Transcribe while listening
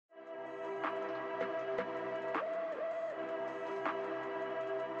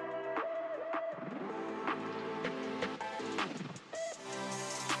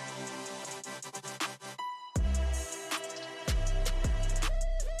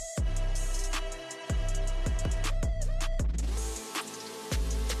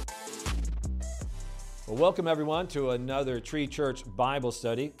Well, welcome everyone to another Tree Church Bible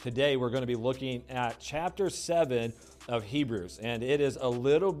study. Today we're going to be looking at chapter 7 of Hebrews, and it is a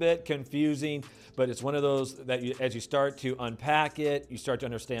little bit confusing, but it's one of those that as you start to unpack it, you start to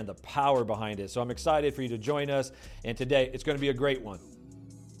understand the power behind it. So I'm excited for you to join us, and today it's going to be a great one.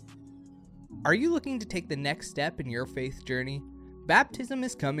 Are you looking to take the next step in your faith journey? Baptism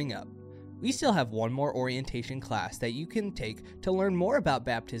is coming up. We still have one more orientation class that you can take to learn more about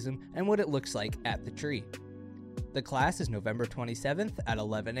baptism and what it looks like at the tree. The class is November 27th at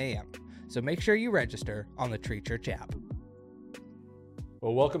 11 a.m., so make sure you register on the Tree Church app.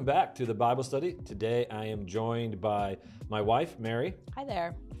 Well, welcome back to the Bible study. Today I am joined by my wife, Mary. Hi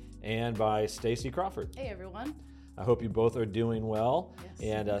there. And by Stacy Crawford. Hey, everyone. I hope you both are doing well.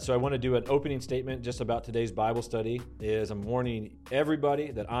 Yes. And so I want to do an opening statement just about today's Bible study. I'm warning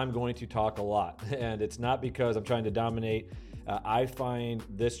everybody that I'm going to talk a lot. And it's not because I'm trying to dominate. I find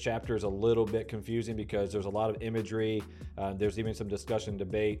this chapter is a little bit confusing because there's a lot of imagery. There's even some discussion,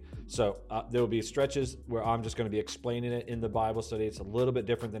 debate. So there will be stretches where I'm just going to be explaining it in the Bible study. It's a little bit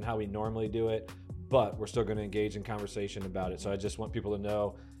different than how we normally do it, but we're still going to engage in conversation about it. So I just want people to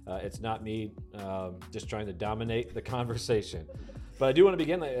know it's not me just trying to dominate the conversation. But I do want to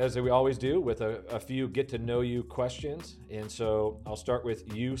begin, as we always do, with a few get-to-know-you questions. And so I'll start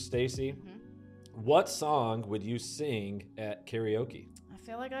with you, Stacy. Mm-hmm. What song would you sing at karaoke? I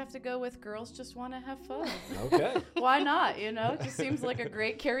feel like I have to go with Girls Just Want to Have Fun. Okay. Why not? You know, it just seems like a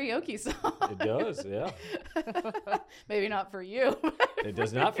great karaoke song. It does, yeah. Maybe not for you. It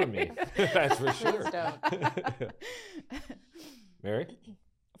does not for me. That's for sure. Please don't. Mary?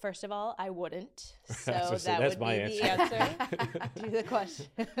 First of all, I wouldn't. So That's that would my be the answer to the question.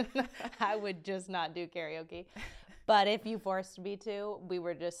 I would just not do karaoke. But if you forced me to, we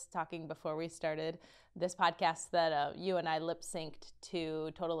were just talking before we started this podcast that you and I lip synced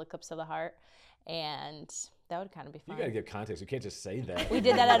to Total Eclipse of the Heart, and that would kind of be fun. You got to give context. You can't just say that. We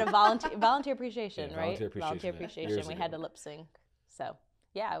did that at a volunteer appreciation, Yeah, right? volunteer appreciation, We years had to ago. lip sync. So,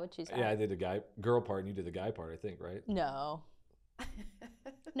 yeah, I would choose that. Yeah, I did the girl part and you did the guy part, I think, right? No.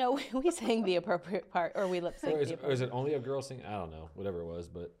 No, we sang the appropriate part, or we lip synced the appropriate. Or is it only a girl singing? I don't know, whatever it was,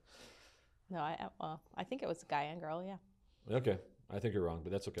 but... No, I think it was guy and girl, yeah. Okay, I think you're wrong,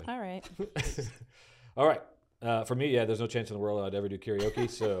 but that's okay. All right. All right, for me, yeah, there's no chance in the world I'd ever do karaoke,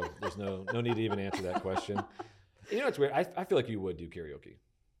 so there's no need to even answer that question. You know, it's weird. I feel like you would do karaoke.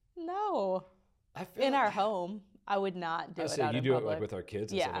 No. I feel In like, our home, I would not do I it say out you in do public. it like with our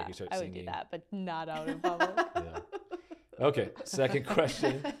kids and Yeah, stuff, like you start I would singing. do that, but not out in public. Yeah. Okay, second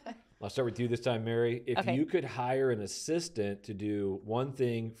question. I'll start with you this time, Mary. If Okay. you could hire an assistant to do one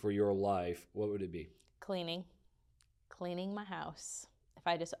thing for your life, what would it be? Cleaning my house. If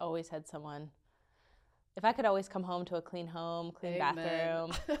I just always had someone, if I could always come home to a clean home, clean Amen.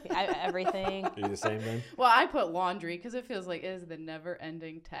 bathroom, everything. Are you the same then? Well, I put laundry because it feels like it is the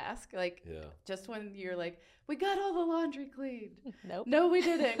never-ending task. Like, Yeah. just when you're like, we got all the laundry cleaned. Nope. No, we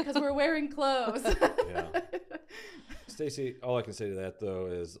didn't because we're wearing clothes. Yeah. Stacy, all I can say to that though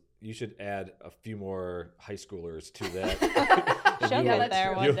is you should add a few more high schoolers to that. She'll You get will- there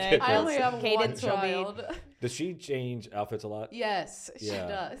you'll one day. get I there. only have Cadence one will be- child. Does she change outfits a lot? Yes, she Yeah.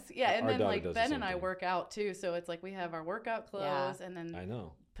 does. Yeah, and Our then daughter like does the Ben same and I thing. work out too, so it's like we have our workout clothes and then I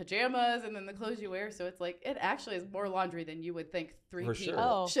know. pajamas and then the clothes you wear. So it's like it actually is more laundry than you would think three For people sure.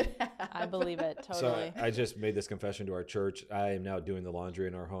 Oh, should have. I believe it totally. So I just made this confession to our church. I am now doing the laundry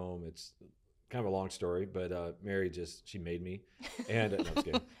in our home. It's kind of a long story, but Mary she made me. And no, I'm just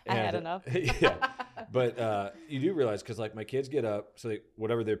kidding. I had And, enough. Yeah. But you do realize, because like my kids get up, so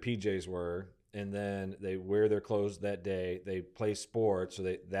whatever their PJs were, and then they wear their clothes that day. They play sports,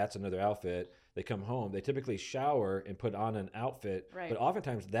 so that's another outfit. They come home. They typically shower and put on an outfit, Right. but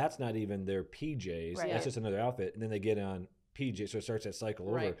oftentimes that's not even their PJs. Right. That's just another outfit, and then they get on PJs, so it starts that cycle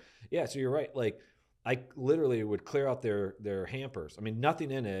over. Right. Yeah, so you're right. Like I literally would clear out their hampers. I mean,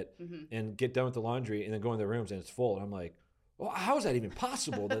 nothing in it, and get done with the laundry, and then go in their rooms, and it's full. And I'm like, well, how is that even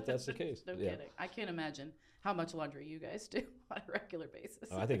possible that that's the case? No Yeah. kidding. I can't imagine how much laundry you guys do on a regular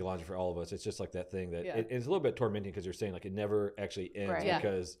basis. I think laundry for all of us, it's just like that thing that Yeah. it's a little bit tormenting because you're saying like it never actually ends Right. Yeah.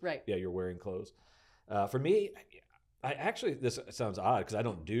 because Right. yeah, you're wearing clothes. For me, I actually, this sounds odd because I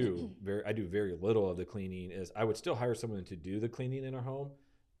don't do I do very little of the cleaning. Is I would still hire someone to do the cleaning in our home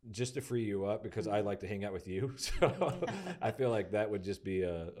just to free you up because I like to hang out with you. So I feel like that would just be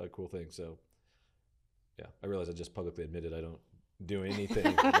a cool thing. So yeah, I realize I just publicly admitted I don't do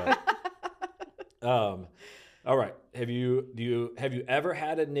anything. But, all right. Have you ever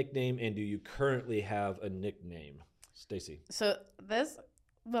had a nickname, and do you currently have a nickname, Stacy? So this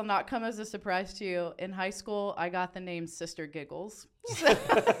will not come as a surprise to you. In high school, I got the name Sister Giggles.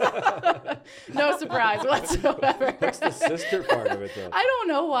 No surprise whatsoever. What's the sister part of it, though? I don't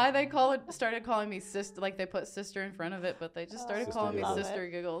know why they started calling me sister, like they put sister in front of it, but they just started Sister calling me Giggles. Sister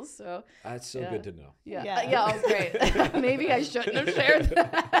Giggles. So That's so Yeah. good to know. yeah, Yeah. yeah, it was great. Maybe I shouldn't have shared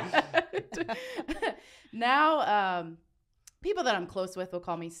that. Now, people that I'm close with will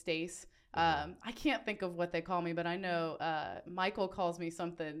call me Stace. I can't think of what they call me, but I know Michael calls me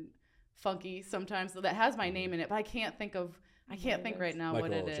something funky sometimes that has my name in it, but I can't think right now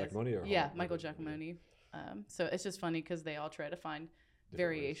what it is. Giacomoni or Yeah, Hall? Michael Giacomoni. So it's just funny because they all try to find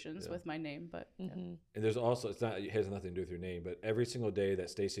Different ways, variations yeah. with my name, but Mhm. And there's also, it has nothing to do with your name, but every single day that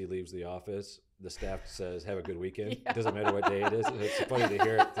Stacy leaves the office, the staff says, have a good weekend. Yeah. It doesn't matter what day it is. It's funny to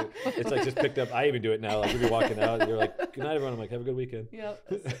hear it. It's like just picked up. I even do it now. Like, you'll be walking out and you're like, good night, everyone. I'm like, have a good weekend. yeah,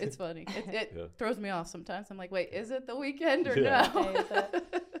 it's funny. It Yeah. throws me off sometimes. I'm like, wait, is it the weekend or Yeah. no? What day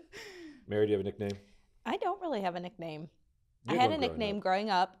is Mary, do you have a nickname? I don't really have a nickname. You I had had one a growing nickname up. growing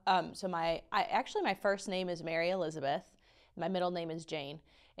up. So my first name is Mary Elizabeth. My middle name is Jane.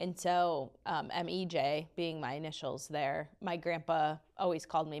 And so MEJ being my initials there, my grandpa always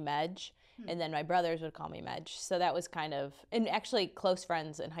called me Medj. And then my brothers would call me Medj. So that was kind of, and actually close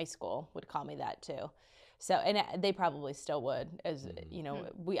friends in high school would call me that too. So, and they probably still would, as you know,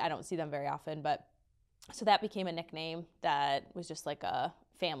 I don't see them very often, but so that became a nickname that was just like a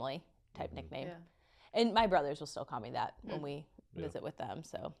family type nickname. Yeah. And my brothers will still call me that when we Yeah. visit with them.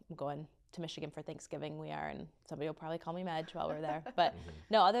 So I'm going to Michigan for Thanksgiving. We are, and somebody will probably call me Medj while we're there. But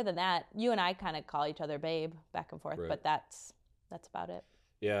no, other than that, you and I kind of call each other babe back and forth. Right. But that's about it.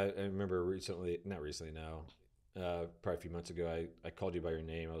 Yeah, I remember not recently now, probably a few months ago, I called you by your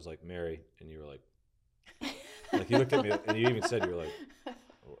name. I was like, Mary, and you were like you looked at me, and you even said, you were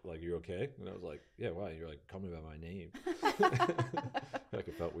like, you okay? And I was like, yeah, why? You're like, call me by my name. Like,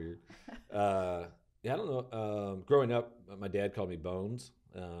 it felt weird. Yeah, I don't know. Growing up, my dad called me Bones.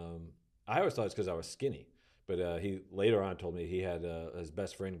 I always thought it's because I was skinny, but he later on told me he had his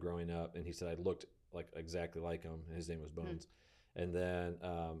best friend growing up, and he said I looked like exactly like him, and his name was Bones. And then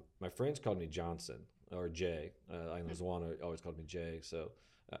my friends called me Johnson or Jay. I was one who always called me Jay, so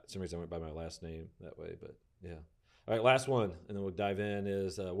for some reason I went by my last name that way. But yeah. All right, last one, and then we'll dive in.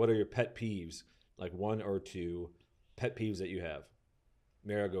 Is what are your pet peeves? Like 1 or 2 pet peeves that you have.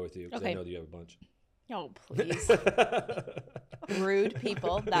 Mary, I'll go with you because I Okay. know that you have a bunch. Oh, please. Rude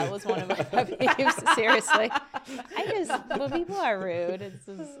people. That was one of my pet peeves. Seriously. When people are rude, it's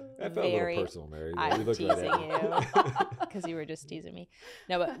just That felt very. a little personal, Mary. I'm You looked teasing right at me. you because you were just teasing me.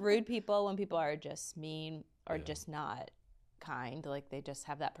 No, but rude people, when people are just mean or Yeah. just not kind, like they just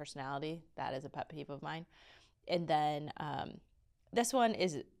have that personality, that is a pet peeve of mine. And then this one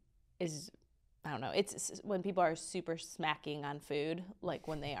is I don't know. It's when people are super smacking on food, like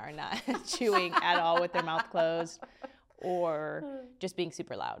when they are not chewing at all with their mouth closed, or just being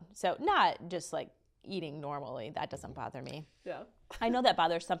super loud. So not just like eating normally. That doesn't bother me. Yeah. I know that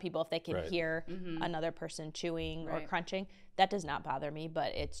bothers some people if they can Right. hear another person chewing or Right. crunching. That does not bother me,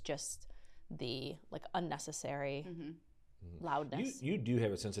 but it's just the like unnecessary loudness. You do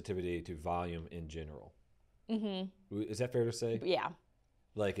have a sensitivity to volume in general. Mm-hmm. Is that fair to say? Yeah.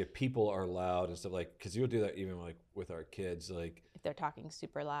 Like if people are loud and stuff, like because you'll do that even like with our kids, like If they're talking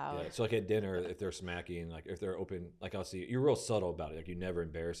super loud. yeah. So like at dinner, if they're smacking, like if they're open, like I'll see you're real subtle about it. Like you never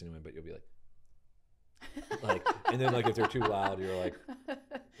embarrass anyone, but you'll be like, and then like if they're too loud, you're like.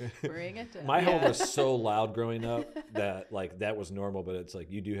 Bring it down. My home was so loud growing up that like that was normal, but it's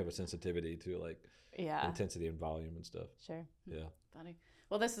like you do have a sensitivity to like Yeah. intensity and volume and stuff. Sure. Yeah. Funny.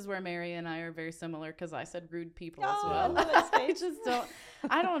 Well, this is where Mary and I are very similar because I said rude people Oh, as I well. love it, I just don't.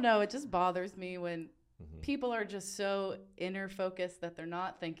 I don't know. It just bothers me when Mm-hmm. people are just so inner focused that they're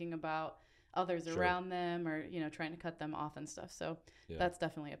not thinking about others Sure. around them or trying to cut them off and stuff. So Yeah. that's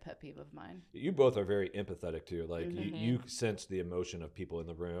definitely a pet peeve of mine. You both are very empathetic too. Like Mm-hmm. you sense the emotion of people in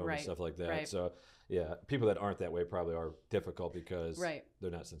the room and Right, stuff like that. right. So yeah, people that aren't that way probably are difficult because Right.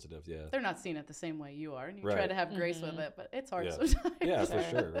 they're not sensitive. Yeah. They're not seeing it the same way you are, and you Right. try to have grace with it, but it's hard Yeah. sometimes. Yeah, for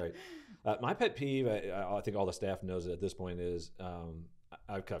sure. Right. My pet peeve, I think all the staff knows it at this point, is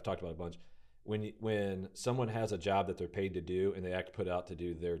I've talked about it a bunch. When someone has a job that they're paid to do and they act put out to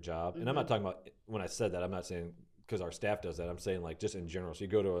do their job, and I'm not talking about when I said that, I'm not saying because our staff does that. I'm saying like just in general. So you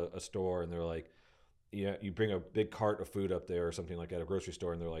go to a store and they're like, you bring a big cart of food up there or something like that, a grocery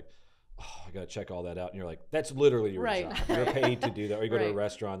store, and they're like, oh, I got to check all that out. And you're like, that's literally your Right. job. You're paid to do that. Or you go to a Right.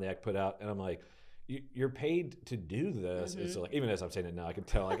 restaurant, they act put out, and I'm like, you're paid to do this. It's like, even as I'm saying it now, I can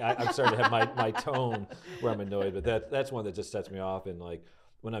tell like I'm starting to have my tone where I'm annoyed, but that's one that just sets me off. And like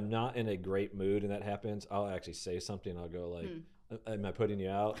when I'm not in a great mood and that happens, I'll actually say something. I'll go like, Am I putting you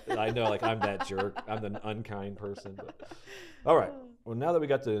out? I know, like, I'm that jerk. I'm the unkind person. But. All right. Well, now that we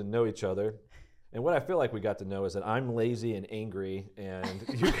got to know each other, and what I feel like we got to know is that I'm lazy and angry, and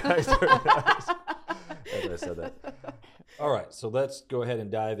you guys are nice. As I said that. All right. So let's go ahead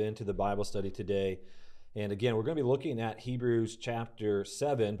and dive into the Bible study today. And again, we're going to be looking at Hebrews chapter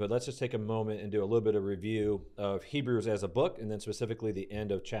 7, but let's just take a moment and do a little bit of review of Hebrews as a book, and then specifically the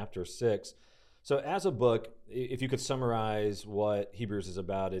end of chapter 6. So as a book, if you could summarize what Hebrews is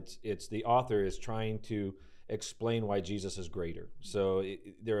about, it's the author is trying to explain why Jesus is greater. So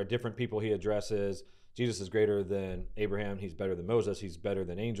there are different people he addresses. Jesus is greater than Abraham. He's better than Moses. He's better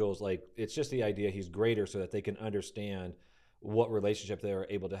than angels. Like, it's just the idea he's greater so that they can understand what relationship they are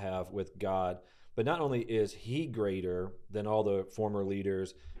able to have with God. But not only is he greater than all the former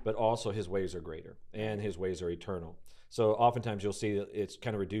leaders, but also his ways are greater and his ways are eternal. So oftentimes you'll see it's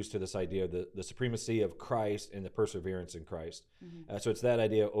kind of reduced to this idea of the supremacy of Christ and the perseverance in Christ. Mm-hmm. So it's that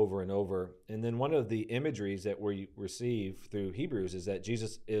idea over and over. And then one of the imageries that we receive through Hebrews is that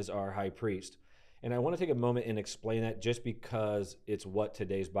Jesus is our high priest. And I want to take a moment and explain that just because it's what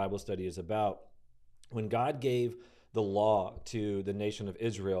today's Bible study is about. When God gave the law to the nation of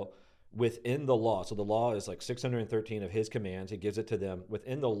Israel, within the law, so the law is like 613 of his commands, he gives it to them.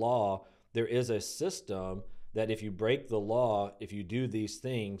 Within the law, there is a system that if you break the law, if you do these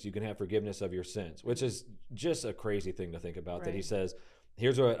things, you can have forgiveness of your sins, which is just a crazy thing to think about. Right. That he says,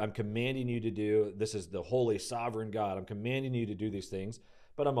 here's what I'm commanding you to do. This is the holy sovereign God. I'm commanding you to do these things,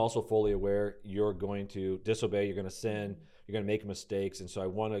 but I'm also fully aware you're going to disobey, you're going to sin, you're going to make mistakes, and so I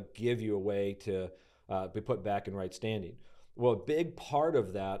want to give you a way to be put back in right standing. Well, a big part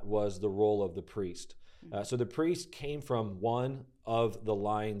of that was the role of the priest. So the priest came from one of the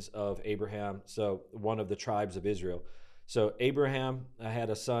lines of Abraham, so one of the tribes of Israel. So Abraham had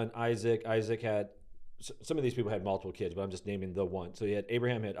a son, Isaac. Isaac had, some of these people had multiple kids, but I'm just naming the one. So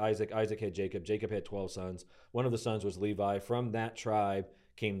Abraham had Isaac, Isaac had Jacob, Jacob had 12 sons. One of the sons was Levi. From that tribe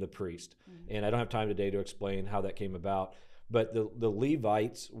came the priest. Mm-hmm. And I don't have time today to explain how that came about. But the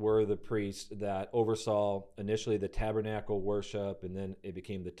Levites were the priests that oversaw initially the tabernacle worship, and then it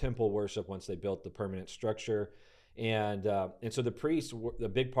became the temple worship once they built the permanent structure. And so the priests, the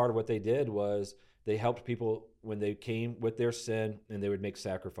big part of what they did was they helped people when they came with their sin, and they would make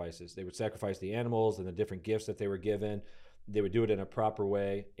sacrifices. They would sacrifice the animals and the different gifts that they were given. They would do it in a proper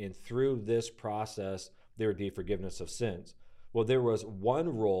way. And through this process, there would be forgiveness of sins. Well, there was one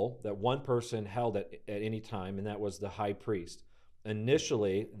role that one person held at any time, and that was the high priest.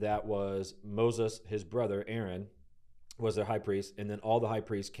 Initially, that was Moses, his brother, Aaron, was their high priest, and then all the high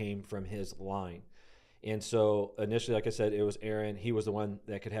priests came from his line. And so initially, like I said, it was Aaron. He was the one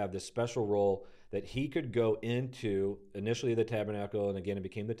that could have this special role that he could go into, initially the tabernacle, and again it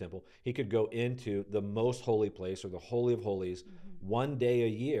became the temple. He could go into the most holy place, or the Holy of Holies, one day a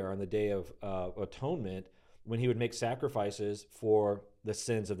year on the Day of Atonement, when he would make sacrifices for the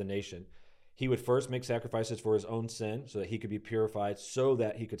sins of the nation. He would first make sacrifices for his own sin so that he could be purified, so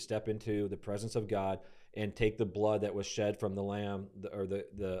that he could step into the presence of God and take the blood that was shed from the lamb or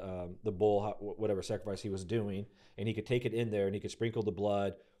the bull, whatever sacrifice he was doing, and he could take it in there and he could sprinkle the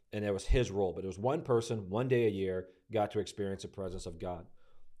blood, and that was his role. But it was one person, one day a year, got to experience the presence of God.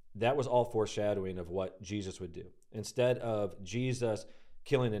 That was all foreshadowing of what Jesus would do. Instead of Jesus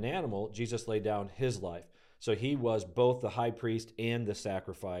killing an animal, Jesus laid down his life. So he was both the high priest and the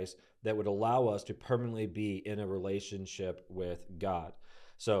sacrifice that would allow us to permanently be in a relationship with God.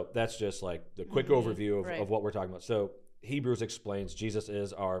 So that's just like the quick overview of what we're talking about. So Hebrews explains Jesus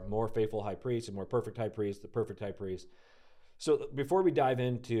is our more faithful high priest and more perfect high priest, the perfect high priest. So before we dive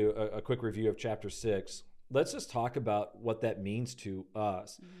into a quick review of chapter 6, let's just talk about what that means to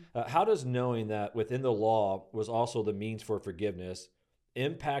us. How does knowing that within the law was also the means for forgiveness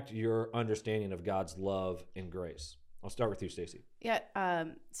impact your understanding of God's love and grace? I'll start with you, Stacy. Yeah.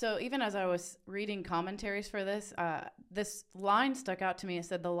 So even as I was reading commentaries for this, this line stuck out to me. It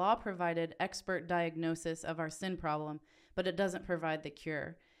said, the law provided expert diagnosis of our sin problem, but it doesn't provide the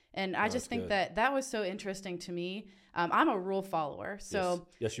cure. And I just think that was so interesting to me. I'm a rule follower. So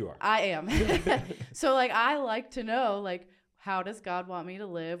yes, you are. I am. So like, I like to know, like, how does God want me to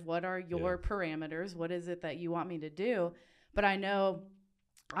live? What are your parameters? What is it that you want me to do? But I know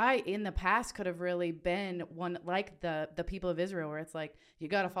I, in the past, could have really been one like the people of Israel, where it's like, you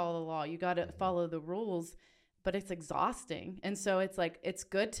got to follow the law, you got to follow the rules, but it's exhausting. And so it's like, it's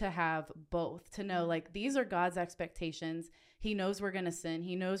good to have both, to know like, these are God's expectations. He knows we're going to sin.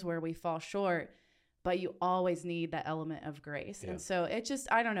 He knows where we fall short, but you always need that element of grace. Yeah. And so it just,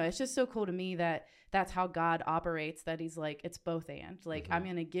 I don't know, it's just so cool to me that that's how God operates, that he's like, it's both and. Like, I'm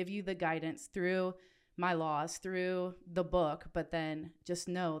going to give you the guidance through my laws through the book, but then just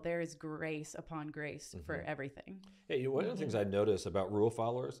know there is grace upon grace for everything. Hey, one of the things I notice about rule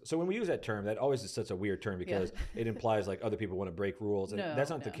followers, so when we use that term, that always is such a weird term because it implies like other people want to break rules, and that's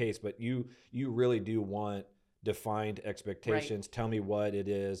not the case, but you really do want defined expectations. Tell me what it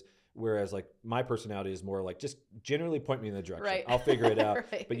is. Whereas like my personality is more like just generally point me in the direction. I'll figure it out.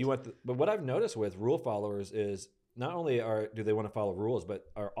 But but what I've noticed with rule followers is not only do they want to follow rules, but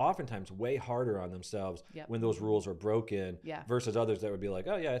are oftentimes way harder on themselves when those rules are broken versus others that would be like,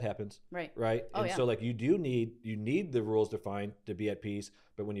 oh yeah, it happens. Right. And so like you need the rules defined to be at peace,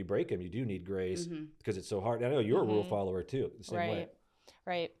 but when you break them, you do need grace because it's so hard. I know you're a rule follower too, the same way.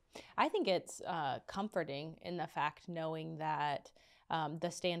 Right. I think it's comforting in the fact knowing that the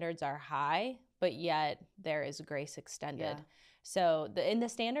standards are high, but yet there is grace extended. So the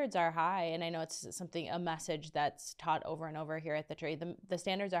standards are high, and I know it's a message that's taught over and over here at the tree. The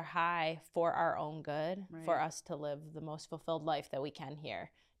standards are high for our own good, for us to live the most fulfilled life that we can here,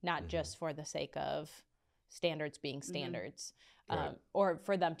 not just for the sake of standards being standards, or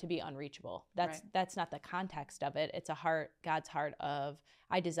for them to be unreachable. That's not the context of it. It's God's heart of,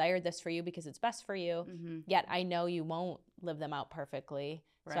 I desire this for you because it's best for you, yet I know you won't live them out perfectly.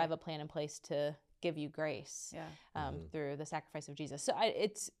 So I have a plan in place to give you grace through the sacrifice of Jesus. So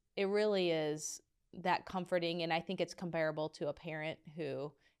it really is that comforting, and I think it's comparable to a parent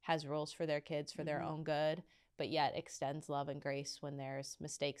who has rules for their kids for their own good, but yet extends love and grace when there's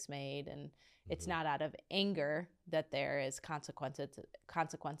mistakes made, and it's not out of anger that there is consequences.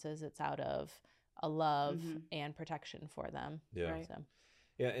 It's out of a love and protection for them.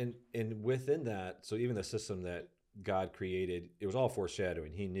 And within that, so even the system that God created, it was all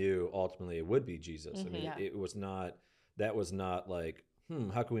foreshadowing. He knew ultimately it would be Jesus. I mean, it was not like,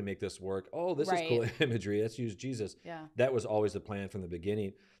 how can we make this work? Oh, this is cool imagery. Let's use Jesus. That was always the plan from the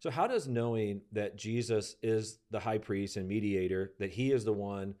beginning. So how does knowing that Jesus is the high priest and mediator, that he is the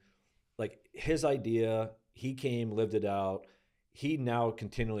one, like his idea, he came, lived it out, he now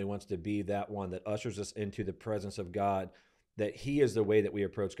continually wants to be that one that ushers us into the presence of God, that he is the way that we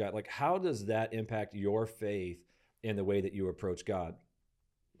approach God. Like, how does that impact your faith in the way that you approach God?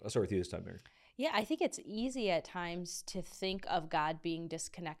 I'll start with you this time, Mary. Yeah, I think it's easy at times to think of God being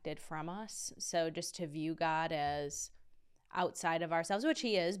disconnected from us. So just to view God as outside of ourselves, which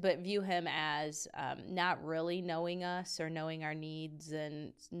he is, but view him as not really knowing us or knowing our needs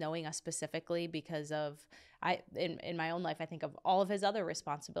and knowing us specifically because of, in my own life, I think of all of his other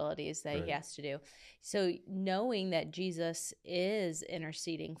responsibilities that he has to do. So knowing that Jesus is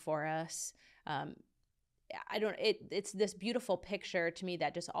interceding for us, it's this beautiful picture to me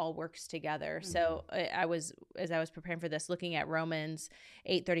that just all works together. So as I was preparing for this, looking at Romans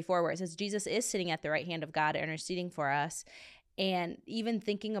 8:34, where it says Jesus is sitting at the right hand of God interceding for us. And even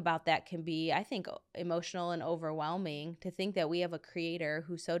thinking about that can be, I think, emotional and overwhelming to think that we have a creator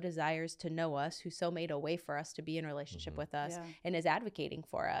who so desires to know us, who so made a way for us to be in relationship with us and is advocating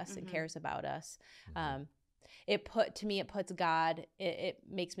for us and cares about us. It puts God, it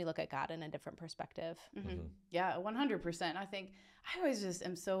makes me look at God in a different perspective. Yeah, 100%. I think I always just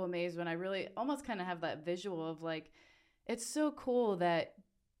am so amazed when I really almost kind of have that visual of like, it's so cool that,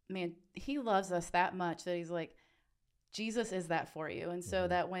 man, he loves us that much that he's like, Jesus is that for you. And so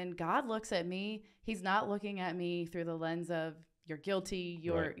that when God looks at me, he's not looking at me through the lens of you're guilty,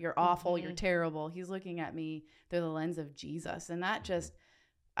 you're awful, you're terrible. He's looking at me through the lens of Jesus. And that just,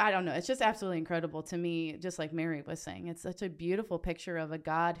 I don't know, it's just absolutely incredible to me, just like Mary was saying. It's such a beautiful picture of a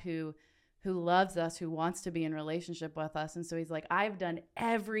God who loves us, who wants to be in relationship with us. And so he's like, I've done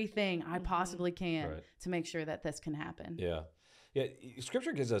everything I possibly can to make sure that this can happen. Yeah,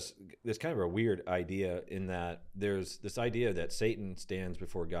 Scripture gives us this kind of a weird idea in that there's this idea that Satan stands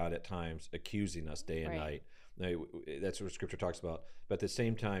before God at times accusing us day and night. Now, that's what Scripture talks about. But at the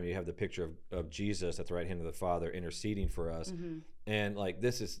same time, you have the picture of Jesus at the right hand of the Father interceding for us. And like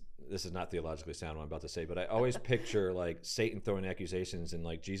this is not theologically sound what I'm about to say, but I always picture like Satan throwing accusations and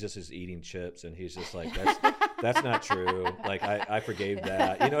like Jesus is eating chips and he's just like, that's not true. Like I forgave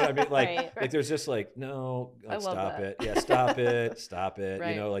that. You know what I mean? Like, like there's just like, no, like, stop it. Yeah, stop it.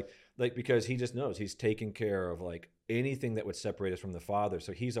 You know, like because he just knows he's taking care of like anything that would separate us from the Father.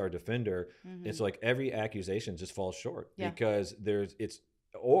 So he's our defender. It's like every accusation just falls short because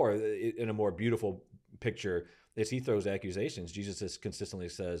in a more beautiful picture, as he throws accusations, Jesus just consistently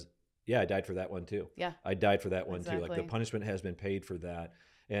says, yeah, I died for that one too. Yeah. I died for that one too. Like the punishment has been paid for that.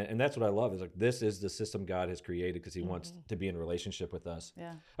 And that's what I love is like, this is the system God has created because he wants to be in relationship with us.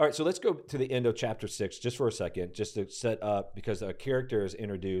 Yeah. All right. So let's go to the end of chapter 6 just for a second, just to set up, because a character is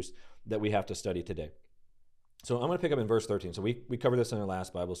introduced that we have to study today. So I'm going to pick up in verse 13. So we covered this in our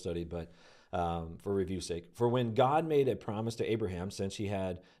last Bible study, but for review's sake. For when God made a promise to Abraham, since he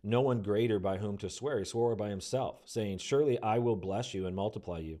had no one greater by whom to swear, he swore by himself, saying, surely I will bless you and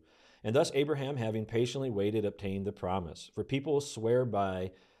multiply you. And thus Abraham, having patiently waited, obtained the promise. For people swear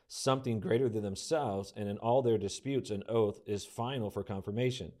by something greater than themselves, and in all their disputes an oath is final for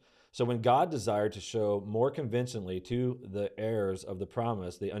confirmation. So when God desired to show more convincingly to the heirs of the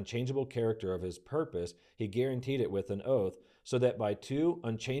promise the unchangeable character of his purpose, he guaranteed it with an oath, so that by two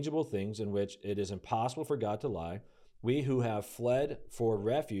unchangeable things in which it is impossible for God to lie, we who have fled for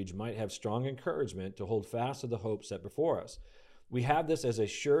refuge might have strong encouragement to hold fast to the hope set before us. We have this as a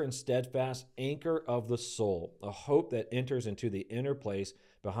sure and steadfast anchor of the soul, a hope that enters into the inner place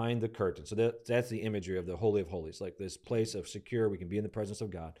behind the curtain. So that's the imagery of the Holy of Holies, like this place of secure, we can be in the presence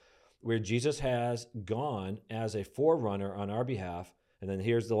of God, where Jesus has gone as a forerunner on our behalf. And then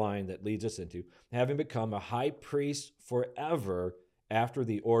here's the line that leads us into, having become a high priest forever after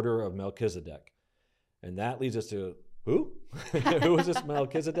the order of Melchizedek. And that leads us to, who? Who is this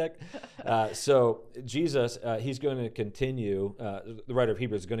Melchizedek? So Jesus, he's going to continue, the writer of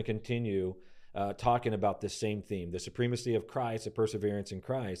Hebrews is going to continue talking about this same theme, the supremacy of Christ, the perseverance in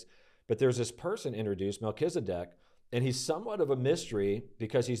Christ. But there's this person introduced, Melchizedek, and he's somewhat of a mystery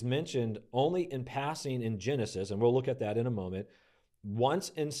because he's mentioned only in passing in Genesis, and we'll look at that in a moment, once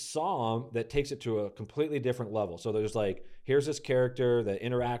in Psalm that takes it to a completely different level. So there's like, here's this character that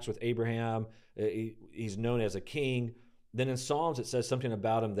interacts with Abraham. He's known as a king. Then in Psalms, it says something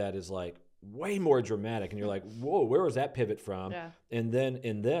about him that is like way more dramatic. And you're like, whoa, where was that pivot from? Yeah. And then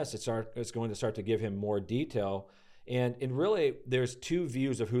in this, it's going to start to give him more detail. And really, there's two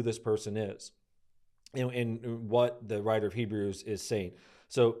views of who this person is and what the writer of Hebrews is saying.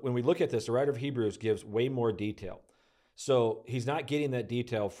 So when we look at this, the writer of Hebrews gives way more detail. So he's not getting that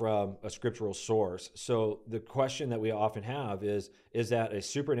detail from a scriptural source. So the question that we often have is that a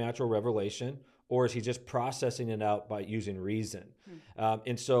supernatural revelation, or is he just processing it out by using reason?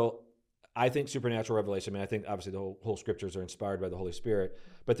 And so I think supernatural revelation, I think obviously the whole scriptures are inspired by the Holy Spirit,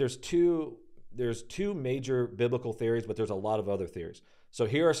 but there's two major biblical theories, but there's a lot of other theories. So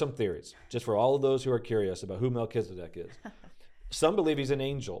here are some theories, just for all of those who are curious about who Melchizedek is. Some believe he's an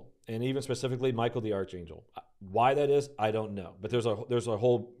angel, and even specifically Michael the archangel. Why that is, I don't know. But there's a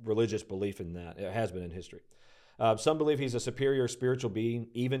whole religious belief in that. It has been in history. Some believe he's a superior spiritual being,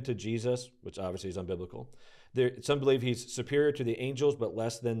 even to Jesus, which obviously is unbiblical. Some believe he's superior to the angels, but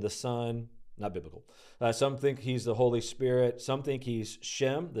less than the Son, not biblical. Some think he's the Holy Spirit. Some think he's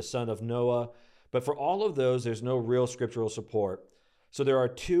Shem, the son of Noah. But for all of those, there's no real scriptural support. So there are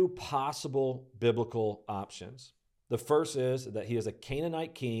two possible biblical options. The first is that he is a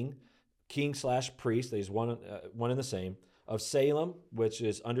Canaanite king/priest, that he's one and the same, of Salem, which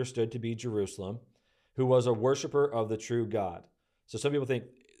is understood to be Jerusalem, who was a worshiper of the true God. So some people think,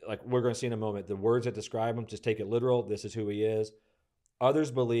 like we're going to see in a moment, the words that describe him, just take it literal, this is who he is.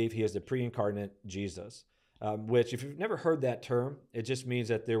 Others believe he is the pre-incarnate Jesus, which if you've never heard that term, it just means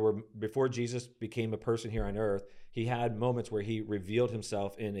that before Jesus became a person here on earth, he had moments where he revealed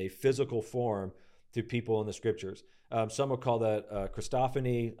himself in a physical form to people in the scriptures. Some will call that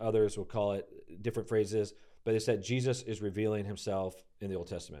Christophany, others will call it different phrases, but it's that Jesus is revealing himself in the Old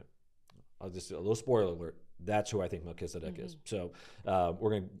Testament. I'll just a little spoiler alert. That's who I think Melchizedek is. So we're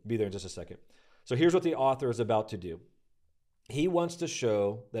going to be there in just a second. So here's what the author is about to do. He wants to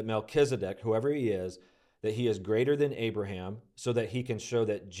show that Melchizedek, whoever he is, that he is greater than Abraham, so that he can show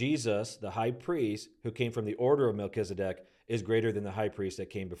that Jesus, the high priest, who came from the order of Melchizedek, is greater than the high priest that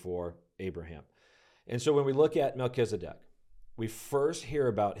came before Abraham. And so when we look at Melchizedek, we first hear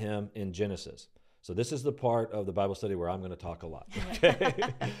about him in Genesis. So this is the part of the Bible study where I'm going to talk a lot. Okay?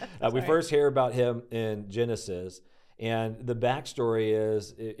 We first hear about him in Genesis. And the backstory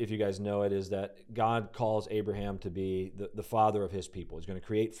is, if you guys know it, is that God calls Abraham to be the father of his people. He's going to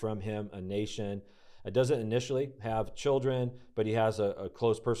create from him a nation. It doesn't initially have children, but he has a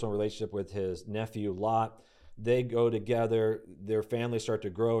close personal relationship with his nephew Lot. They go together, their families start to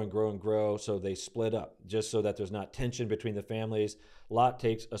grow and grow and grow, so they split up, just so that there's not tension between the families. Lot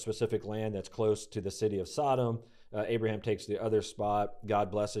takes a specific land that's close to the city of Sodom. Abraham takes the other spot.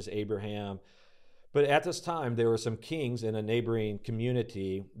 God blesses Abraham. But at this time, there were some kings in a neighboring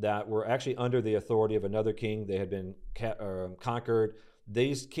community that were actually under the authority of another king. They had been conquered.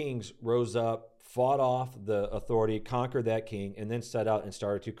 These kings rose up, fought off the authority, conquered that king, and then set out and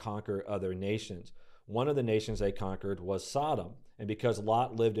started to conquer other nations. One of the nations they conquered was Sodom. And because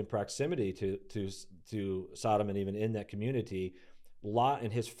Lot lived in proximity to Sodom and even in that community, Lot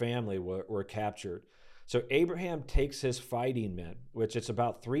and his family were captured. So Abraham takes his fighting men, which it's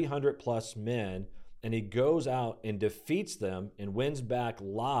about 300 plus men, and he goes out and defeats them and wins back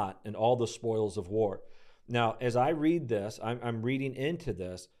Lot and all the spoils of war. Now, as I read this, I'm reading into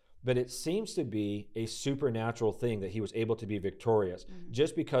this, but it seems to be a supernatural thing that he was able to be victorious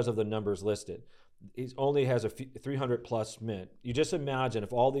just because of the numbers listed. He only has 300 plus men. You just imagine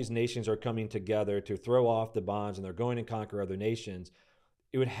if all these nations are coming together to throw off the bonds and they're going and conquer other nations,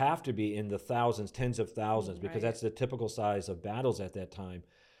 it would have to be in the thousands, tens of thousands, because that's the typical size of battles at that time.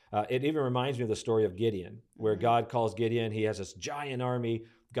 It even reminds me of the story of Gideon, where God calls Gideon. He has this giant army.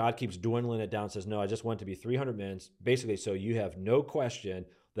 God keeps dwindling it down, says, no, I just want it to be 300 men, basically, so you have no question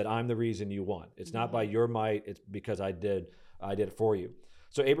that I'm the reason you won. It's not by your might, it's because I did it for you.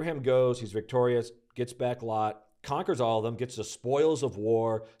 So Abraham goes, he's victorious, gets back Lot, conquers all of them, gets the spoils of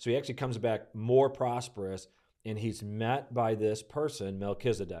war, so he actually comes back more prosperous, and he's met by this person,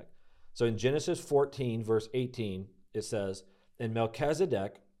 Melchizedek. So in Genesis 14, verse 18, it says, and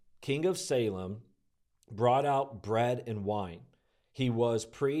Melchizedek, king of Salem, brought out bread and wine. He was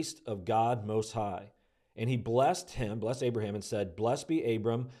priest of God Most High. And he blessed Abraham, and said, blessed be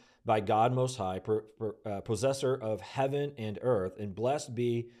Abram by God Most High, possessor of heaven and earth, and blessed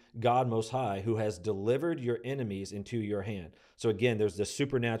be God Most High, who has delivered your enemies into your hand. So again, there's this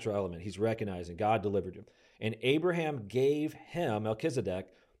supernatural element. He's recognizing God delivered him. And Abraham gave him, Melchizedek,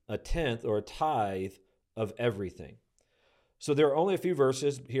 a tenth or a tithe of everything. So there are only a few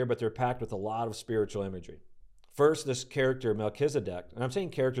verses here, but they're packed with a lot of spiritual imagery. First, this character, Melchizedek, and I'm saying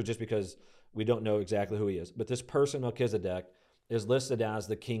character just because we don't know exactly who he is, but this person, Melchizedek, is listed as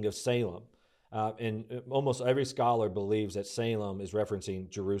the king of Salem. And almost every scholar believes that Salem is referencing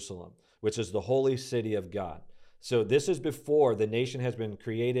Jerusalem, which is the holy city of God. So this is before the nation has been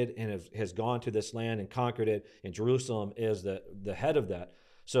created and has gone to this land and conquered it, and Jerusalem is the head of that.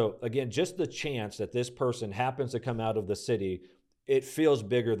 So again, just the chance that this person happens to come out of the city, it feels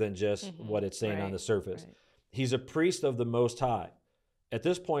bigger than just what it's saying on the surface. Right. He's a priest of the Most High. At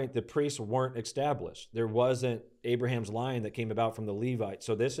this point, the priests weren't established. There wasn't Abraham's line that came about from the Levites.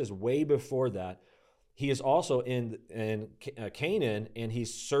 So this is way before that. He is also in Canaan, and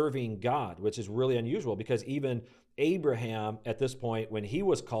he's serving God, which is really unusual because even Abraham at this point, when he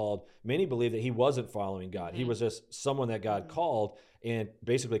was called, many believe that he wasn't following God. He was just someone that God called and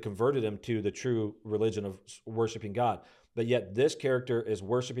basically converted him to the true religion of worshiping God. But yet this character is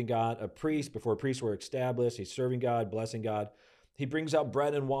worshiping God, a priest before priests were established. He's serving God, blessing God. He brings out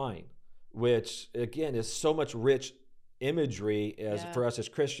bread and wine, which again is so much rich imagery for us as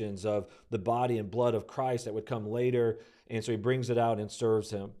Christians of the body and blood of Christ that would come later. And so he brings it out and serves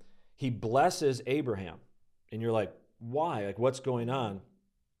him. He blesses Abraham. And you're like, why? Like, what's going on?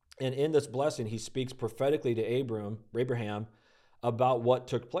 And in this blessing, he speaks prophetically to Abraham about what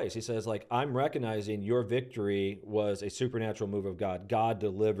took place. He says, like, I'm recognizing your victory was a supernatural move of God. God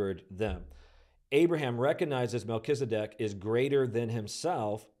delivered them. Abraham recognizes Melchizedek is greater than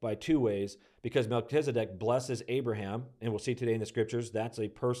himself by two ways, because Melchizedek blesses Abraham, and we'll see today in the scriptures, that's a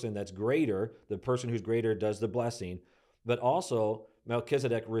person that's greater. The person who's greater does the blessing. But also,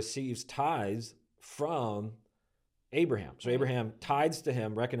 Melchizedek receives tithes from Abraham. So Abraham tithes to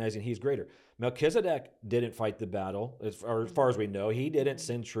him, recognizing he's greater. Melchizedek didn't fight the battle, as far as we know. He didn't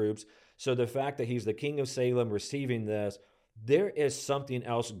send troops. So the fact that he's the king of Salem receiving this, there is something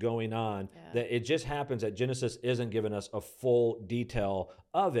else going on that it just happens that Genesis isn't giving us a full detail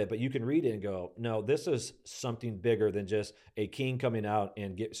of it, but you can read it and go, no, this is something bigger than just a king coming out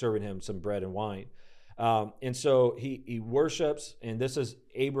and serving him some bread and wine. And so he worships, and this is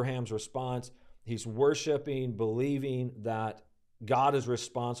Abraham's response. He's worshiping, believing that God is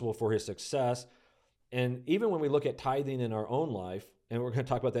responsible for his success. And even when we look at tithing in our own life, and we're going to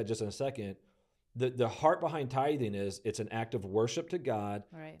talk about that just in a second, the heart behind tithing is it's an act of worship to God,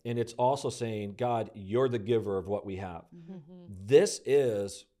 and it's also saying, God, you're the giver of what we have. This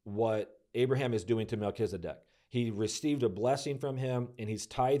is what Abraham is doing to Melchizedek. He received a blessing from him, and he's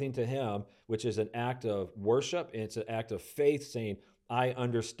tithing to him, which is an act of worship, and it's an act of faith saying, I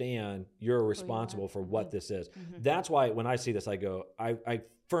understand you're responsible for what this is. That's why when I see this, I go, I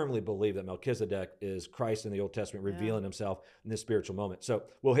firmly believe that Melchizedek is Christ in the Old Testament revealing himself in this spiritual moment. So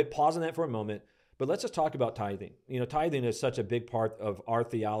we'll hit pause on that for a moment, but let's just talk about tithing. You know, tithing is such a big part of our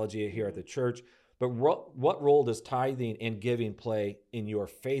theology here at the church, but what role does tithing and giving play in your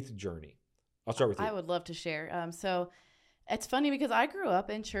faith journey? I'll start with you. I would love to share. So it's funny because I grew up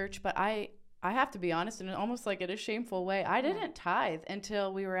in church, but I have to be honest, in almost like in a shameful way, I didn't tithe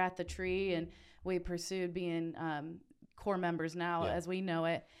until we were at the tree and we pursued being core members now as we know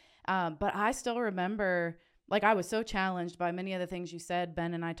it. But I still remember, like, I was so challenged by many of the things you said.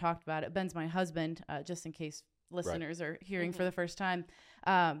 Ben and I talked about it. Ben's my husband, just in case listeners are hearing for the first time.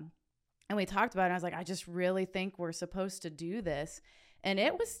 And we talked about it. And I was like, I just really think we're supposed to do this. And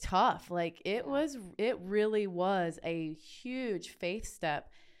it was tough. Like it really was a huge faith step.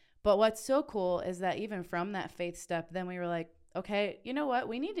 But what's so cool is that even from that faith step, then we were like, okay, you know what?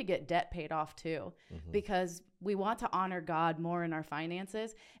 We need to get debt paid off too, because we want to honor God more in our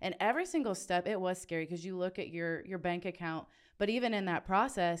finances. And every single step, it was scary because you look at your bank account, but even in that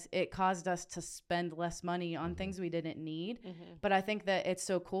process, it caused us to spend less money on things we didn't need. But I think that it's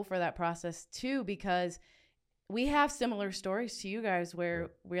so cool for that process too, because we have similar stories to you guys where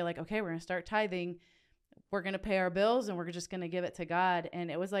we're like, okay, we're going to start tithing. We're going to pay our bills and we're just going to give it to God.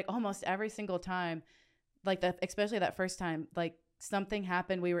 And it was like almost every single time, like that, especially that first time, like something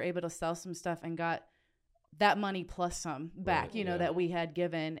happened. We were able to sell some stuff and got that money plus some back, that we had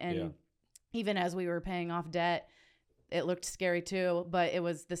given. And even as we were paying off debt, it looked scary too, but it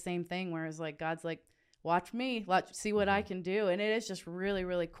was the same thing where it's like, God's like, watch me, see what I can do. And it is just really,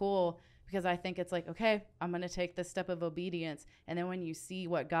 really cool because I think it's like, okay, I'm going to take this step of obedience. And then when you see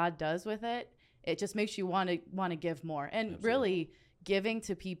what God does with it, it just makes you want to give more. And really giving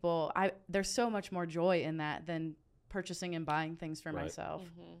to people, there's so much more joy in that than purchasing and buying things for myself.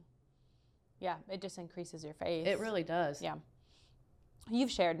 Yeah, it just increases your faith. It really does. Yeah. You've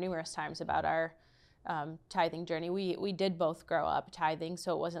shared numerous times about our tithing journey. We did both grow up tithing,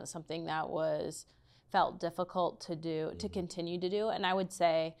 so it wasn't something that felt difficult to do, to continue to do. And I would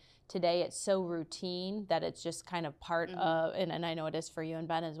say today it's so routine that it's just kind of part of, and I know it is for you and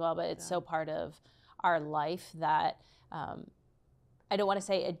Ben as well, but it's so part of our life that I don't want to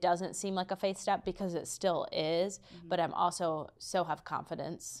say it doesn't seem like a faith step because it still is, but I'm also have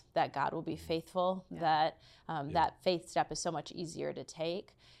confidence that God will be faithful, that that faith step is so much easier to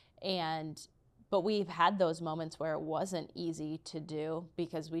take. But we've had those moments where it wasn't easy to do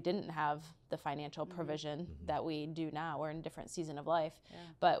because we didn't have the financial provision that we do now. We're in a different season of life,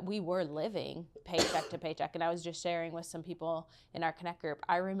 but we were living paycheck to paycheck. And I was just sharing with some people in our Connect group,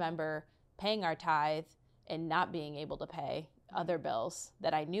 I remember paying our tithe and not being able to pay other bills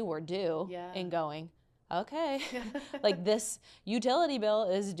that I knew were due and going, okay, like this utility bill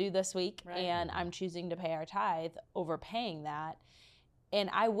is due this week and I'm choosing to pay our tithe over paying that. And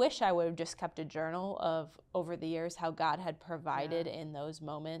I wish I would have just kept a journal of over the years how God had provided in those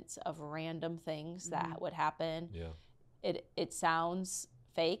moments of random things that would happen. Yeah. It sounds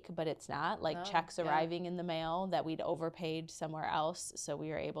fake, but it's not. Like checks arriving in the mail that we'd overpaid somewhere else, so we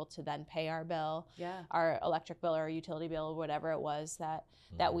were able to then pay our bill, our electric bill or utility bill or whatever it was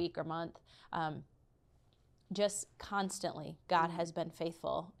that week or month. Just constantly, God has been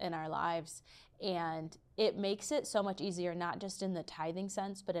faithful in our lives. And it makes it so much easier, not just in the tithing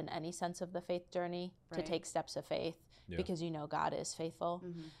sense, but in any sense of the faith journey to take steps of faith because God is faithful.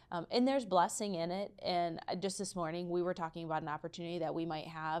 And there's blessing in it. And just this morning, we were talking about an opportunity that we might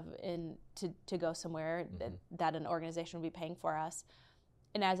have to go somewhere that an organization would be paying for us.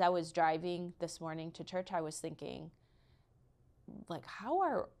 And as I was driving this morning to church, I was thinking, like,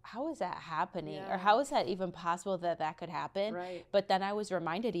 how is that happening? Or how is that even possible that could happen? But then I was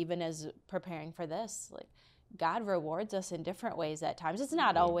reminded, even as preparing for this, like, God rewards us in different ways at times. It's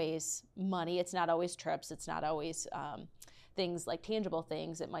not always money. It's not always trips. It's not always things like tangible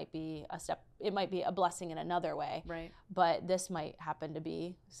things. It might be a step. It might be a blessing in another way. But this might happen to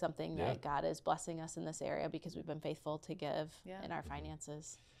be something that God is blessing us in this area because we've been faithful to give in our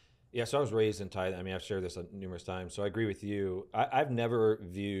finances. Yeah, so I was raised in tithe. I mean, I've shared this numerous times, so I agree with you. I've never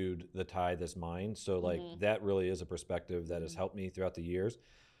viewed the tithe as mine, so like that really is a perspective that has helped me throughout the years.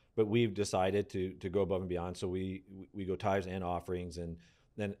 But we've decided to go above and beyond, so we go tithes and offerings. And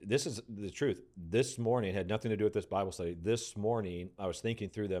then this is the truth. This morning, it had nothing to do with this Bible study. This morning, I was thinking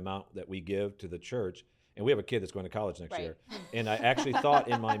through the amount that we give to the church, and we have a kid that's going to college next year. And I actually thought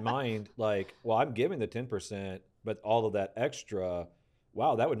in my mind, like, well, I'm giving the 10%, but all of that extra,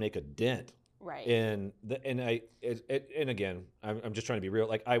 wow, that would make a dent. And again, I'm just trying to be real.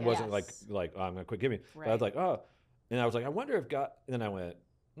 Like I wasn't like oh, I'm gonna quit giving. But I was like, oh, and I was like, I wonder if God. And then I went,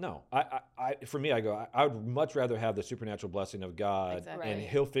 no. For me, I go, I would much rather have the supernatural blessing of God, and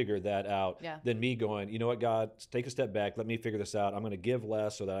He'll figure that out than me going, you know what, God, take a step back, let me figure this out. I'm going to give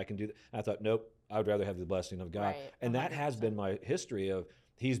less so that I can do that. And I thought, nope, I would rather have the blessing of God, and 100%. That has been my history of.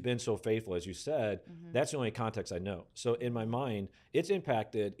 He's been so faithful, as you said. That's the only context I know. So in my mind, it's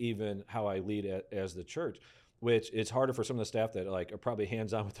impacted even how I lead as the church, which is harder for some of the staff that like are probably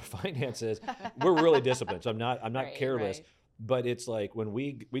hands-on with the finances. We're really disciplined, so I'm not careless. But it's like when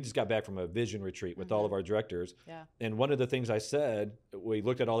we just got back from a vision retreat with all of our directors, and one of the things I said, we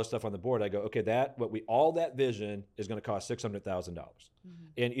looked at all this stuff on the board. I go, okay, all that vision is going to cost $600,000,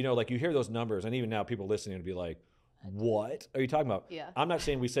 and like you hear those numbers, and even now people listening would be like, what are you talking about? Yeah. I'm not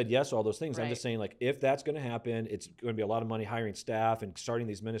saying we said yes to all those things. I'm just Right. saying, like, if that's going to happen, it's going to be a lot of money hiring staff and starting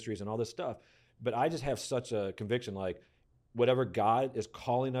these ministries and all this stuff. But I just have such a conviction, like, whatever God is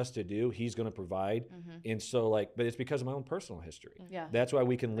calling us to do, he's going to provide. And so, like, but it's because of my own personal history. Yeah. That's why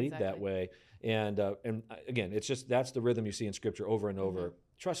we can lead that Exactly. way. And again, it's just, that's the rhythm you see in Scripture over and over.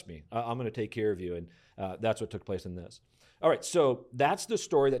 Trust me, I'm going to take care of you. And that's what took place in this. All right, so that's the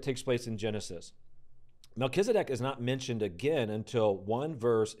story that takes place in Genesis. Melchizedek is not mentioned again until one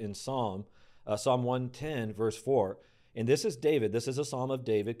verse in Psalm 110, verse 4. And this is David. This is a psalm of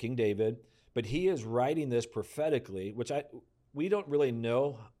David, King David. But he is writing this prophetically, which we don't really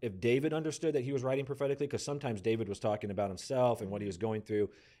know if David understood that he was writing prophetically, because sometimes David was talking about himself and what he was going through.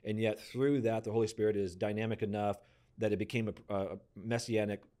 And yet through that, the Holy Spirit is dynamic enough that it became a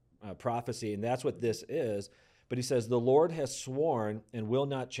messianic prophecy. And that's what this is. But he says, the Lord has sworn and will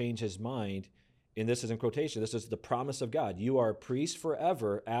not change his mind. And this is in quotation. This is the promise of God. You are a priest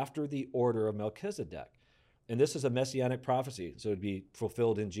forever after the order of Melchizedek. And this is a messianic prophecy. So it would be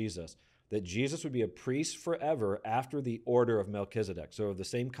fulfilled in Jesus, that Jesus would be a priest forever after the order of Melchizedek. So of the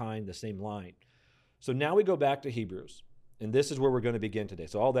same kind, the same line. So now we go back to Hebrews. And this is where we're going to begin today.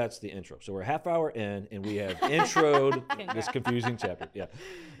 So all that's the intro. So we're a half hour in, and we have introed this confusing chapter. Yeah.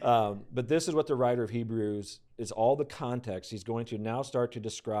 But this is what the writer of Hebrews is, all the context. He's going to now start to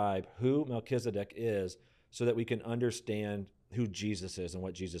describe who Melchizedek is so that we can understand who Jesus is and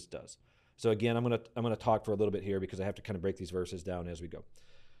what Jesus does. So again, I'm going to talk for a little bit here because I have to kind of break these verses down as we go.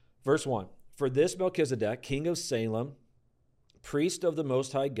 Verse 1, for this Melchizedek, king of Salem, priest of the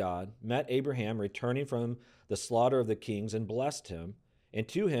Most High God, met Abraham returning from the slaughter of the kings and blessed him. And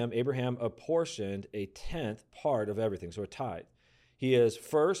to him, Abraham apportioned a 10th part of everything, so a tithe. He is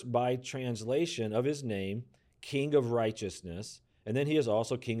first, by translation of his name, king of righteousness. And then he is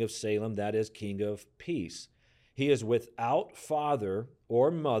also king of Salem, that is, king of peace. He is without father or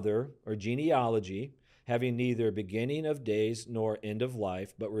mother or genealogy, having neither beginning of days nor end of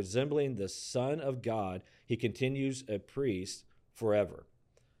life, but resembling the Son of God, he continues a priest forever.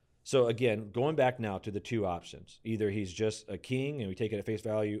 So again, going back now to the two options. Either he's just a king and we take it at face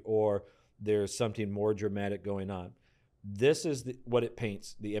value, or there's something more dramatic going on. This is what it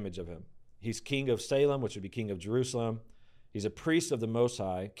paints, the image of him. He's king of Salem, which would be king of Jerusalem. He's a priest of the Most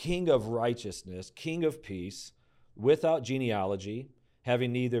High, king of righteousness, king of peace, without genealogy,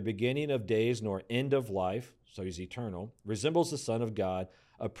 having neither beginning of days nor end of life, so he's eternal, resembles the Son of God,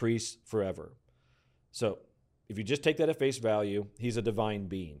 a priest forever. So if you just take that at face value, he's a divine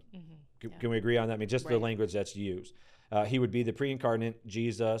being. Can we agree on that? I mean, just the language that's used. He would be the pre-incarnate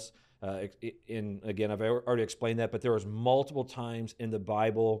Jesus. Again, I've already explained that, but there was multiple times in the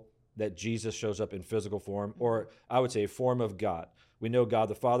Bible that Jesus shows up in physical form, or I would say a form of God. We know God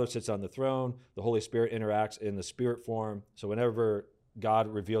the Father sits on the throne. The Holy Spirit interacts in the spirit form. So whenever God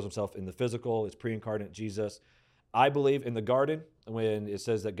reveals himself in the physical, it's pre-incarnate Jesus. I believe in the garden, when it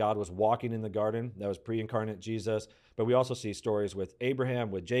says that God was walking in the garden, that was pre-incarnate Jesus. But we also see stories with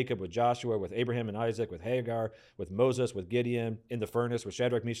Abraham, with Jacob, with Joshua, with Abraham and Isaac, with Hagar, with Moses, with Gideon, in the furnace, with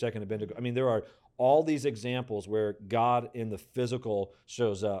Shadrach, Meshach, and Abednego. I mean, there are all these examples where God in the physical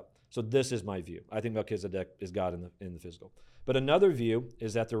shows up. So this is my view. I think Melchizedek is God in the physical. But another view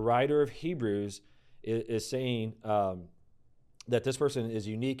is that the writer of Hebrews is saying that this person is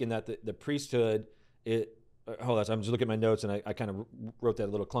unique in that the priesthood, hold on, I'm just looking at my notes and I kind of wrote that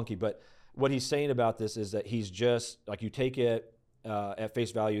a little clunky, but what he's saying about this is that he's just, like, you take it at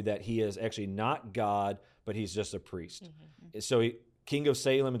face value that he is actually not God, but he's just a priest. So king of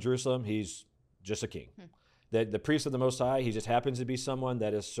Salem and Jerusalem, he's just a king. That the priest of the Most High, he just happens to be someone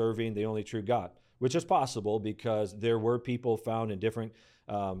that is serving the only true God, which is possible because there were people found in different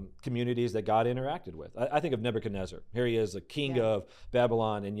communities that God interacted with. I think of Nebuchadnezzar. Here he is, a king of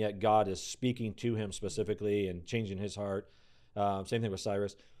Babylon, and yet God is speaking to him specifically and changing his heart. Same thing with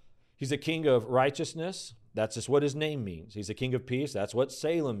Cyrus. He's a king of righteousness. That's just what his name means. He's a king of peace. That's what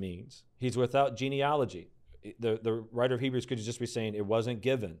Salem means. He's without genealogy. The writer of Hebrews could just be saying it wasn't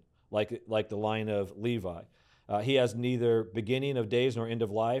given, like the line of Levi. He has neither beginning of days nor end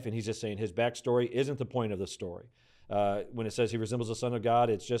of life, and he's just saying his backstory isn't the point of the story. When it says he resembles the Son of God,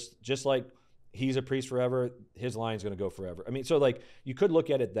 it's just like he's a priest forever, his line's going to go forever. I mean, so like you could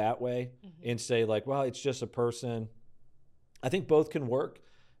look at it that way and say like, well, it's just a person. I think both can work,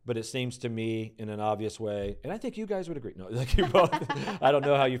 but it seems to me in an obvious way, and I think you guys would agree. No, like you both. I don't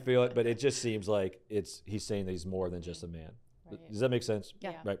know how you feel it, but it just seems like he's saying that he's more than just a man. Right. Does that make sense?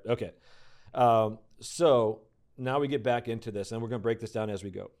 Yeah. Right. Okay. So now we get back into this, and we're going to break this down as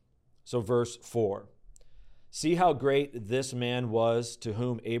we go. So verse 4. See how great this man was, to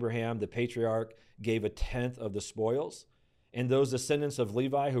whom Abraham the patriarch gave a tenth of the spoils. And those descendants of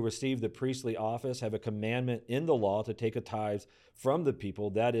Levi who received the priestly office have a commandment in the law to take a tithe from the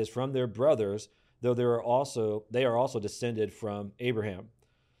people, that is, from their brothers, though they are also descended from Abraham.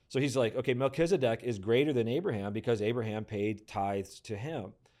 So he's like, okay, Melchizedek is greater than Abraham because Abraham paid tithes to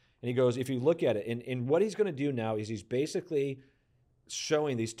him. And he goes, if you look at it, and what he's going to do now is he's basically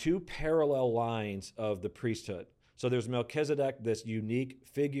showing these two parallel lines of the priesthood. So there's Melchizedek, this unique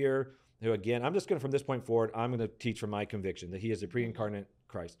figure who, again, I'm just going to, from this point forward, I'm going to teach from my conviction that he is the pre-incarnate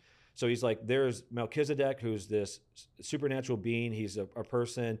Christ. So he's like, there's Melchizedek, who's this supernatural being. He's a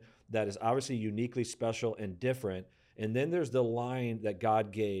person that is obviously uniquely special and different. And then there's the line that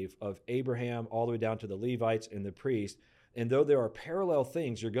God gave of Abraham all the way down to the Levites and the priests. And though there are parallel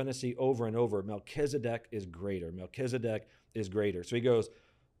things you're going to see over and over, Melchizedek is greater. Melchizedek is greater. So he goes,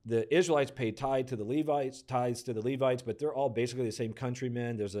 the Israelites paid tithes to the Levites, but they're all basically the same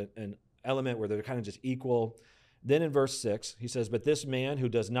countrymen. There's an element where they're kind of just equal. Then in verse 6, he says, but this man who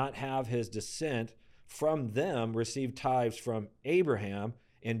does not have his descent from them received tithes from Abraham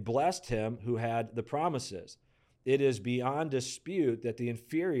and blessed him who had the promises. It is beyond dispute that the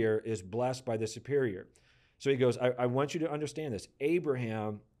inferior is blessed by the superior. So he goes, I want you to understand this.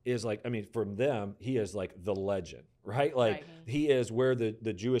 Abraham is like, I mean, from them, he is like the legend, right? Like Right. he is where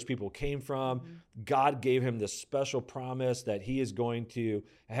the Jewish people came from. Mm-hmm. God gave him this special promise that he is going to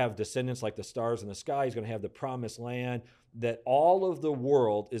have descendants like the stars in the sky. He's going to have the promised land, that all of the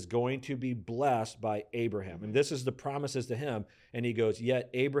world is going to be blessed by Abraham. And this is the promises to him. And he goes, yet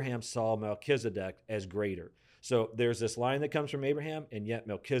Abraham saw Melchizedek as greater. So there's this line that comes from Abraham, and yet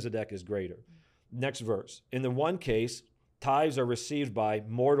Melchizedek is greater. Next verse. In the one case, tithes are received by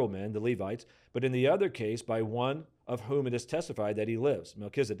mortal men, the Levites, but in the other case, by one of whom it is testified that he lives,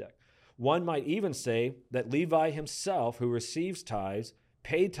 Melchizedek. One might even say that Levi himself, who receives tithes,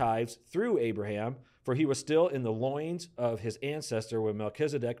 paid tithes through Abraham, for he was still in the loins of his ancestor when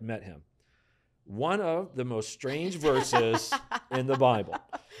Melchizedek met him. One of the most strange verses in the Bible.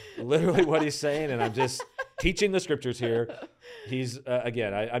 Literally what he's saying, and I'm just teaching the scriptures here. He's,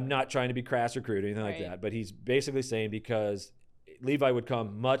 again, I'm not trying to be crass or crude or anything like Right. that, but he's basically saying because Levi would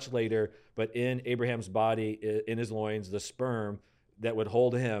come much later, but in Abraham's body, in his loins, the sperm that would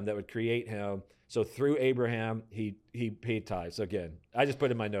hold him, that would create him. So through Abraham, he paid tithes. So again, I just put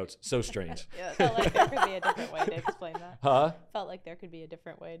in my notes, so strange. Yeah, felt like there could be a different way to explain that. Huh? Felt like there could be a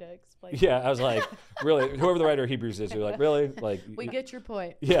different way to explain Yeah, I was like, really, whoever the writer of Hebrews is, you're like, really? Like, We get your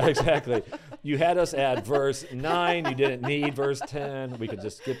point. yeah, exactly. You had us at verse 9. You didn't need verse 10. We could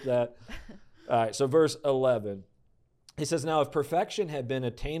just skip that. All right, so verse 11. He says, now if perfection had been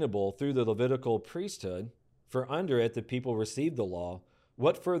attainable through the Levitical priesthood, for under it the people received the law,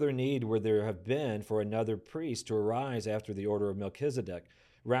 what further need would there have been for another priest to arise after the order of Melchizedek,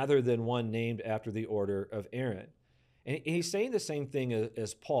 rather than one named after the order of Aaron? And he's saying the same thing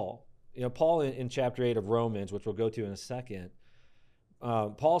as Paul. You know, Paul in chapter 8 of Romans, which we'll go to in a second,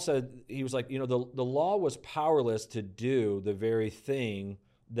 Paul said, he was like, you know, the law was powerless to do the very thing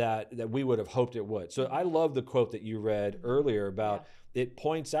that we would have hoped it would. So I love the quote that you read earlier about it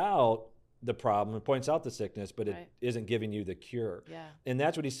points out the problem, it points out the sickness, but it Right. isn't giving you the cure. Yeah. And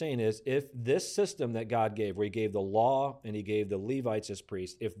that's what he's saying is, if this system that God gave, where he gave the law and he gave the Levites as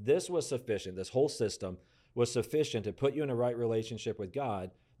priests, if this was sufficient, this whole system was sufficient to put you in a right relationship with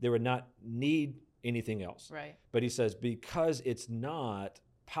God, there would not need anything else. Right. But he says, because it's not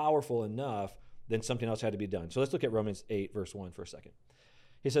powerful enough, then something else had to be done. So let's look at Romans 8, verse 1 for a second.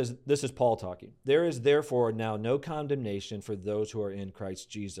 He says, this is Paul talking. There is therefore now no condemnation for those who are in Christ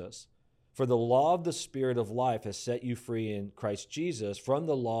Jesus. For the law of the Spirit of life has set you free in Christ Jesus from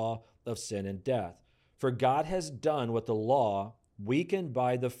the law of sin and death. For God has done what the law, weakened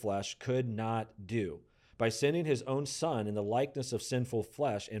by the flesh, could not do. By sending his own Son in the likeness of sinful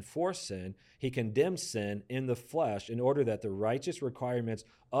flesh, and for sin, he condemned sin in the flesh in order that the righteous requirements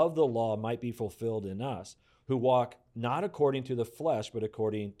of the law might be fulfilled in us, who walk not according to the flesh, but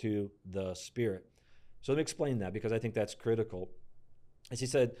according to the Spirit. So let me explain that, because I think that's critical. As he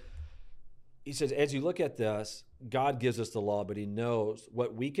says, as you look at this, God gives us the law, but he knows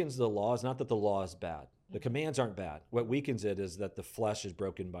what weakens the law is not that the law is bad. The commands aren't bad. What weakens it is that the flesh is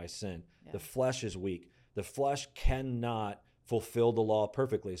broken by sin. Yeah. The flesh is weak. The flesh cannot fulfill the law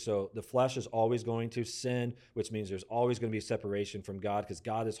perfectly. So the flesh is always going to sin, which means there's always going to be separation from God, because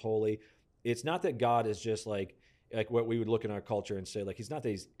God is holy. It's not that God is just like what we would look in our culture and say, like, he's not that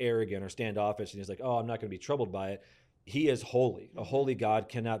he's arrogant or standoffish and he's like, oh, I'm not going to be troubled by it. He is holy. A holy God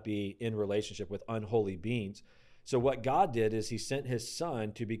cannot be in relationship with unholy beings. So what God did is he sent his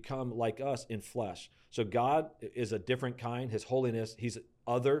son to become like us in flesh. So God is a different kind. His holiness, he's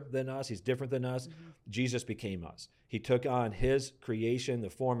other than us. He's different than us. Jesus became us. He took on his creation, the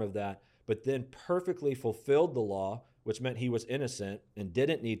form of that, but then perfectly fulfilled the law, which meant he was innocent and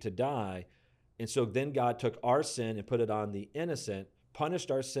didn't need to die. And so then God took our sin and put it on the innocent,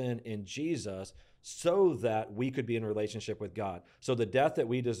 punished our sin in Jesus so that we could be in relationship with God. So the death that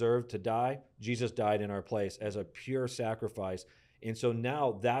we deserved to die, Jesus died in our place as a pure sacrifice. And so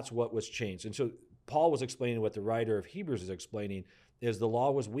now that's what was changed. And so Paul was explaining what the writer of Hebrews is explaining is the law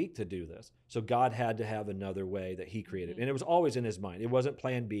was weak to do this. So God had to have another way that he created. And it was always in his mind. It wasn't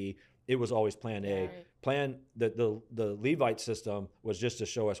plan B. It was always plan A. Right. Plan the Levite system was just to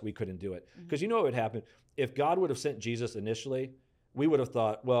show us we couldn't do it. Because you know what would happen? If God would have sent Jesus initially, we would have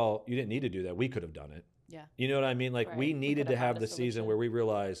thought, well, you didn't need to do that. We could have done it. Yeah. You know what I mean? Like Right. we We needed could to have have found a the season solution. where we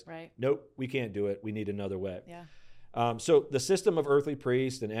realized, Right. nope, we can't do it. We need another way. Yeah. So the system of earthly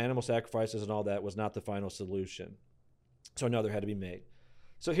priests and animal sacrifices and all that was not the final solution. So another had to be made.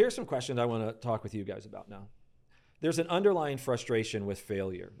 So here's some questions I want to talk with you guys about now. There's an underlying frustration with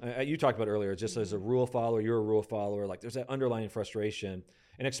failure. You talked about earlier, just as a rule follower, you're a rule follower, like there's that underlying frustration,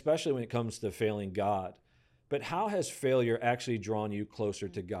 and especially when it comes to failing God. But how has failure actually drawn you closer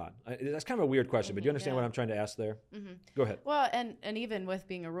to God? That's kind of a weird question, but do you understand what I'm trying to ask there? Go ahead. Well, and even with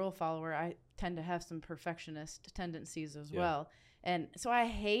being a rule follower, I tend to have some perfectionist tendencies as well. And so I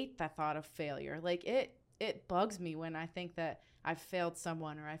hate the thought of failure. Like it bugs me when I think that I've failed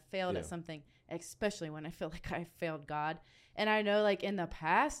someone or I failed at something, especially when I feel like I failed God. And I know like in the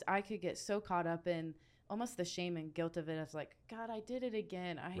past, I could get so caught up in almost the shame and guilt of it. It's like, God, I did it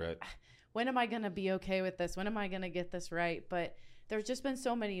again. When am I going to be okay with this? When am I going to get this right? But there's just been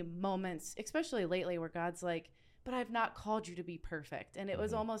so many moments, especially lately, where God's like, but I've not called you to be perfect. And it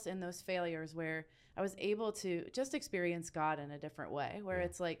was almost in those failures where I was able to just experience God in a different way, where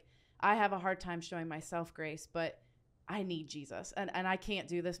it's like, I have a hard time showing myself grace, but I need Jesus and I can't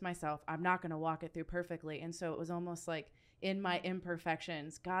do this myself. I'm not going to walk it through perfectly. And so it was almost like in my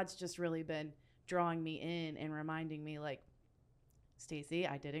imperfections, God's just really been drawing me in and reminding me like, Stacey,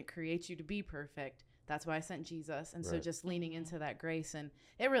 I didn't create you to be perfect. That's why I sent Jesus. And so just leaning into that grace, and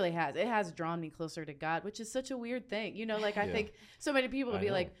it really has drawn me closer to God, which is such a weird thing. You know, like I think so many people would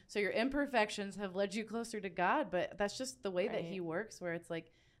be like, so your imperfections have led you closer to God, but that's just the way that he works, where it's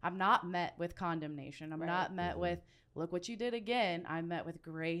like, I'm not met with condemnation. I'm not met with, look what you did again. I'm met with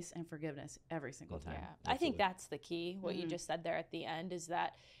grace and forgiveness every single time. Yeah, I think that's the key. What you just said there at the end is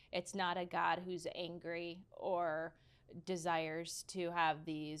that it's not a God who's angry or desires to have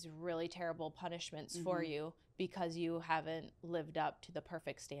these really terrible punishments for you because you haven't lived up to the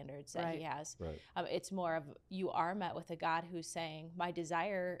perfect standards that he has. It's more of you are met with a God who's saying, my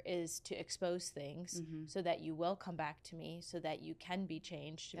desire is to expose things so that you will come back to me, so that you can be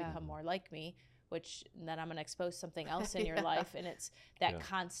changed to become more like me, which then I'm going to expose something else in your life. And it's that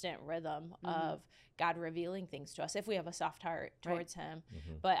constant rhythm of God revealing things to us if we have a soft heart towards him.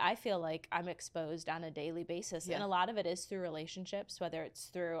 But I feel like I'm exposed on a daily basis. And a lot of it is through relationships, whether it's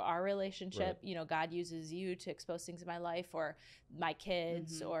through our relationship, you know, God uses you to expose things in my life, or my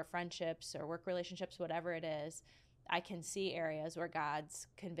kids or friendships or work relationships, whatever it is. I can see areas where God's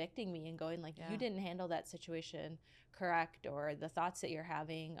convicting me and going like, you didn't handle that situation correct, or the thoughts that you're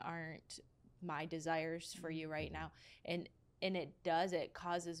having aren't my desires for you right now. And it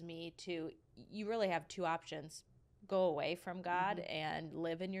causes me to, you really have two options: go away from God and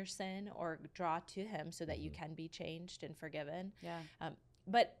live in your sin, or draw to him so that you can be changed and forgiven.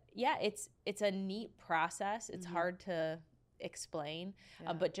 But yeah, it's a neat process. It's hard to explain.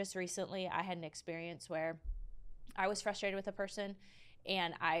 But just recently I had an experience where I was frustrated with a person,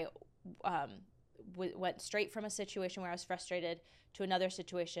 and I went straight from a situation where I was frustrated to another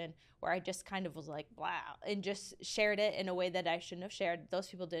situation where I just kind of was like, wow, and just shared it in a way that I shouldn't have shared. Those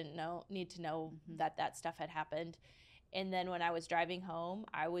people didn't need to know that stuff had happened. And then when I was driving home,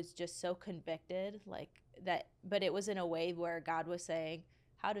 I was just so convicted, like that, but it was in a way where God was saying,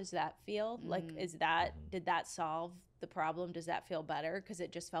 how does that feel? Like, did that solve the problem? Does that feel better? Because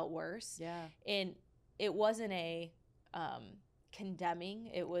it just felt worse. And it wasn't a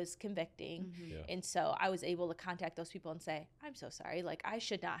condemning, it was convicting. And so I was able to contact those people and say, I'm so sorry, like I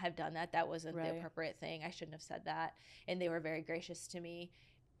should not have done that. That wasn't the appropriate thing. I shouldn't have said that. And they were very gracious to me.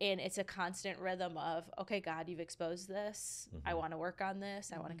 And it's a constant rhythm of, okay, God, you've exposed this. I want to work on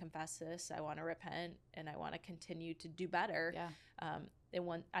this. I want to confess this. I want to repent, and I want to continue to do better.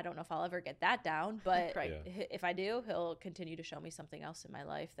 And I don't know if I'll ever get that down, but if I do, he'll continue to show me something else in my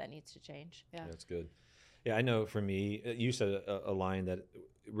life that needs to change. That's good. Yeah, I know for me, you said a line that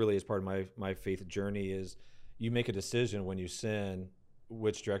really is part of my faith journey is, you make a decision when you sin,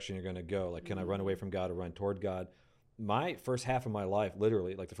 which direction you're going to go. Like, can I run away from God or run toward God? My first half of my life,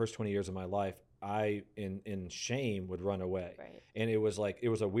 literally, like the first 20 years of my life, I, in shame, would run away. Right. And it was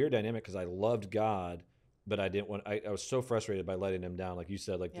a weird dynamic because I loved God, but I didn't want, I was so frustrated by letting him down. Like you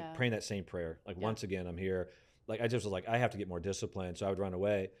said, like praying that same prayer. Like, once again, I'm here. Like, I just was like, I have to get more disciplined. So I would run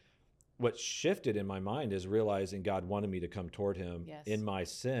away. What shifted in my mind is realizing God wanted me to come toward him in my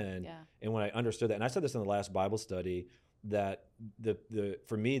sin. Yeah. And when I understood that, and I said this in the last Bible study, that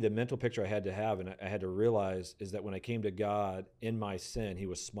for me, the mental picture I had to have, and I had to realize, is that when I came to God in my sin, he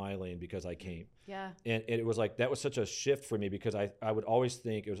was smiling because I came. Yeah. And it was like, that was such a shift for me, because I would always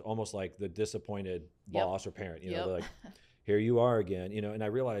think it was almost like the disappointed boss or parent, you know, they're like, here you are again, you know, and I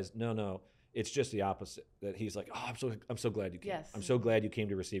realized, no, it's just the opposite, that he's like, oh, I'm so glad you came. Yes. I'm so glad you came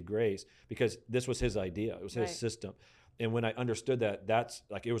to receive grace, because this was his idea. It was his system. And when I understood that, that's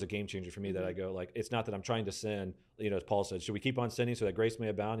like, it was a game changer for me, that I go, like, it's not that I'm trying to sin, you know, as Paul said, should we keep on sinning so that grace may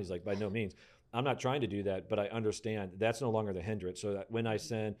abound? He's like, by no means. I'm not trying to do that, but I understand that's no longer the hindrance. So that when I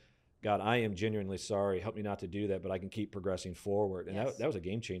sin, God, I am genuinely sorry. Help me not to do that, but I can keep progressing forward. And that was a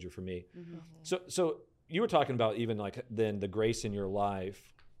game changer for me. So you were talking about even like then the grace in your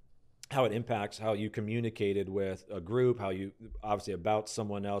life, how it impacts how you communicated with a group, how you obviously about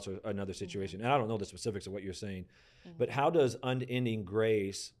someone else or another situation. And I don't know the specifics of what you're saying, but how does unending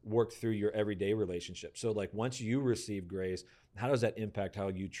grace work through your everyday relationship? So like, once you receive grace, how does that impact how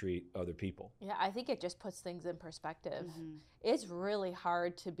you treat other people? Yeah, I think it just puts things in perspective. It's really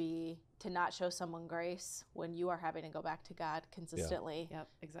hard to not show someone grace when you are having to go back to God consistently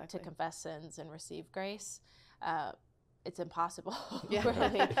to confess sins and receive grace. It's impossible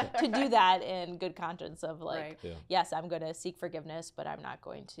really to do that in good conscience of like, yes, I'm going to seek forgiveness, but I'm not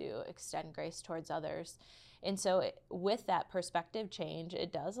going to extend grace towards others. And so with that perspective change,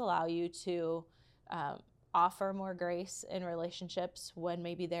 it does allow you to offer more grace in relationships when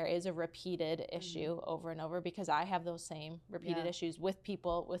maybe there is a repeated issue over and over, because I have those same repeated issues with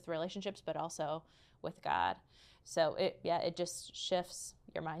people, with relationships, but also with God. So it just shifts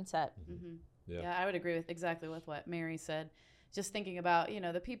your mindset. Yeah, I would agree with what Mary said. Just thinking about, you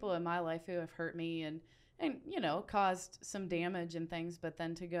know, the people in my life who have hurt me and you know, caused some damage and things, but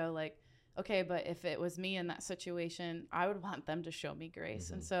then to go like, okay, but if it was me in that situation, I would want them to show me grace.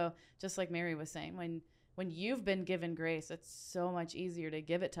 And so just like Mary was saying, when you've been given grace, it's so much easier to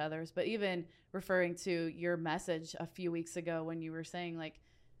give it to others. But even referring to your message a few weeks ago when you were saying like,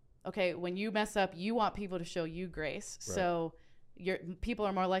 okay, when you mess up, you want people to show you grace. Right. So people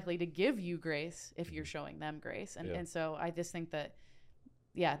are more likely to give you grace if you're showing them grace. And so I just think that,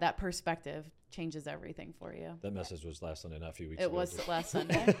 that perspective changes everything for you. That message was last Sunday, not a few weeks ago. It was last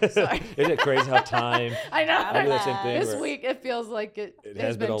Sunday. Sorry. Isn't it crazy how time? I know. I do that same thing. This week, it feels like it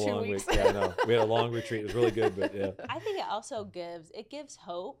has been a 2 long weeks. week. Yeah, I know. We had a long retreat. It was really good, but I think it also gives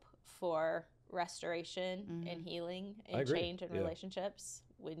hope for restoration and healing and change in relationships.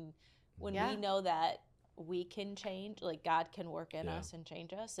 When we know that we can change, like God can work in us and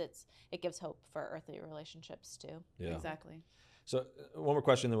change us, it gives hope for earthly relationships too. Yeah. Exactly. So one more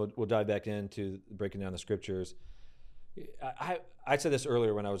question, then we'll dive back into breaking down the scriptures. I said this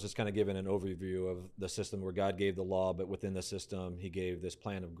earlier when I was just kind of giving an overview of the system where God gave the law, but within the system, he gave this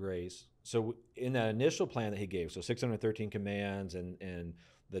plan of grace. So in that initial plan that he gave, so 613 commands and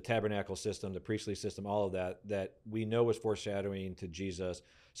the tabernacle system, the priestly system, all of that we know was foreshadowing to Jesus.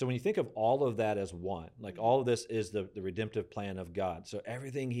 So when you think of all of that as one, like all of this is the redemptive plan of God. So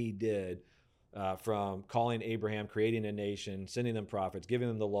everything he did, from calling Abraham, creating a nation, sending them prophets, giving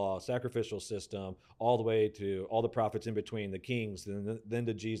them the law, sacrificial system, all the way to all the prophets in between, the kings, then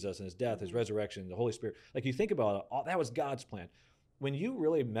to Jesus and his death, his resurrection, the Holy Spirit. Like you think about it, that was God's plan. When you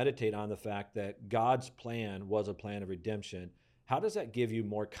really meditate on the fact that God's plan was a plan of redemption, how does that give you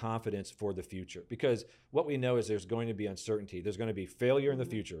more confidence for the future? Because what we know is there's going to be uncertainty. There's going to be failure in the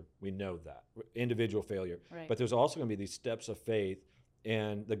future. We know that. Individual failure. Right. But there's also going to be these steps of faith.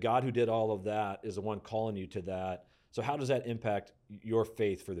 And the God who did all of that is the one calling you to that. So how does that impact your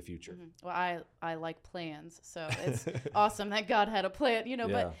faith for the future? Well, I like plans. So it's awesome that God had a plan, you know,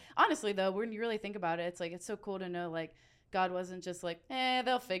 but honestly though, when you really think about it, it's so cool to know like God wasn't just like,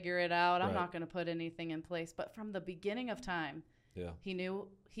 they'll figure it out. I'm not going to put anything in place. But from the beginning of time, he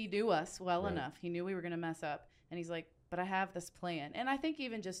knew us well enough. He knew we were going to mess up. And he's like, but I have this plan. And I think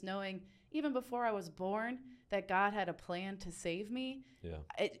even just knowing, even before I was born, that God had a plan to save me,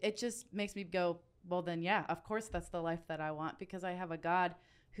 it just makes me go, well, then, of course, that's the life that I want, because I have a God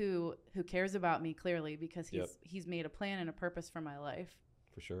who cares about me clearly, because he's made a plan and a purpose for my life.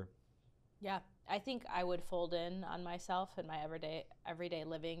 For sure. Yeah, I think I would fold in on myself in my everyday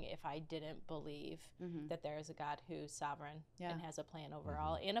living if I didn't believe that there is a God who's sovereign and has a plan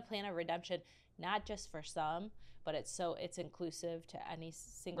overall and a plan of redemption, not just for some, but it's inclusive to any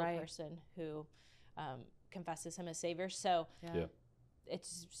single person who confesses him as Savior. So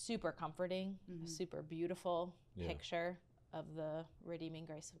it's super comforting, a super beautiful picture of the redeeming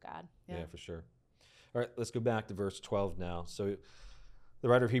grace of God. Yeah, for sure. All right, let's go back to verse 12 now. So the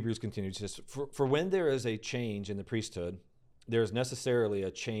writer of Hebrews continues, says, for when there is a change in the priesthood, there is necessarily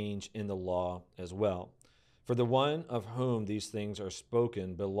a change in the law as well. For the one of whom these things are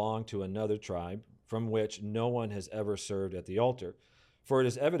spoken belonged to another tribe, from which no one has ever served at the altar. For it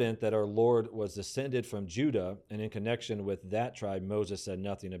is evident that our Lord was descended from Judah, and in connection with that tribe, Moses said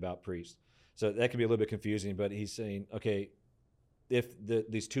nothing about priests. So that can be a little bit confusing, but he's saying, okay, if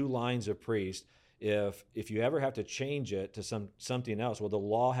these two lines of priests, if you ever have to change it to something else, well, the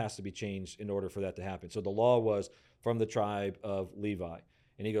law has to be changed in order for that to happen. So the law was from the tribe of Levi.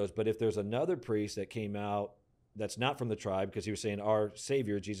 And he goes, but if there's another priest that came out that's not from the tribe, because he was saying our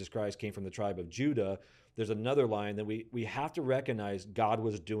Savior, Jesus Christ, came from the tribe of Judah, there's another line that we have to recognize God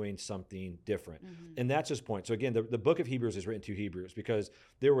was doing something different. And that's his point. So again, the book of Hebrews is written to Hebrews because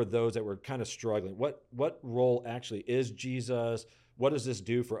there were those that were kind of struggling. What role actually is Jesus? What does this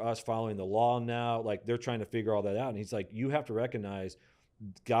do for us following the law now? Like they're trying to figure all that out. And he's like, you have to recognize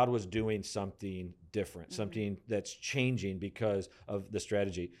God was doing something different, something that's changing because of the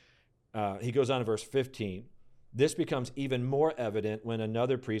strategy. He goes on in verse 15. This becomes even more evident when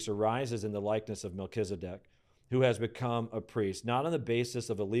another priest arises in the likeness of Melchizedek, who has become a priest, not on the basis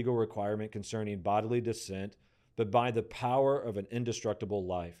of a legal requirement concerning bodily descent, but by the power of an indestructible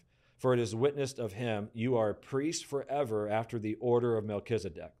life. For it is witnessed of him, you are a priest forever after the order of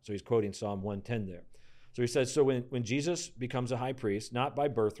Melchizedek. So he's quoting Psalm 110 there. So he says, so when Jesus becomes a high priest, not by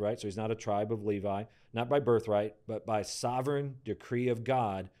birthright, so he's not a tribe of Levi, not by birthright, but by sovereign decree of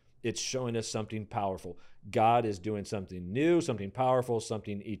God, it's showing us something powerful. God is doing something new, something powerful,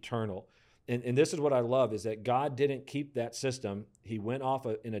 something eternal. And this is what I love, is that God didn't keep that system. He went off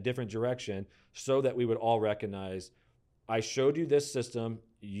in a different direction so that we would all recognize, I showed you this system,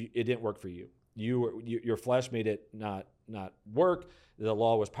 it didn't work for you. Your flesh made it not work. The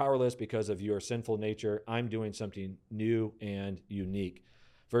law was powerless because of your sinful nature. I'm doing something new and unique.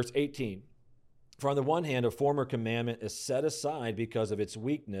 Verse 18, for on the one hand, a former commandment is set aside because of its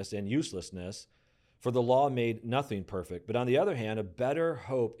weakness and uselessness, for the law made nothing perfect. But on the other hand, a better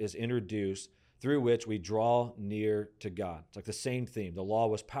hope is introduced through which we draw near to God. It's like the same theme. The law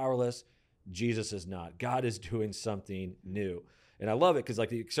was powerless. Jesus is not. God is doing something new. And I love it because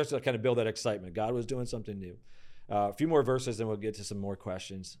it starts to kind of build that excitement. God was doing something new. A few more verses, then we'll get to some more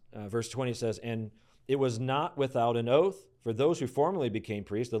questions. Verse 20 says, and it was not without an oath, for those who formerly became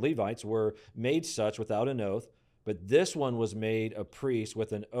priests, the Levites, were made such without an oath, but this one was made a priest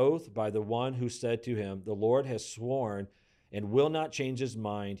with an oath by the one who said to him, the Lord has sworn and will not change his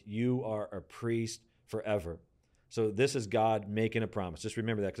mind. You are a priest forever. So this is God making a promise. Just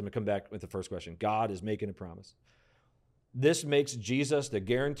remember that because I'm going to come back with the first question. God is making a promise. This makes Jesus the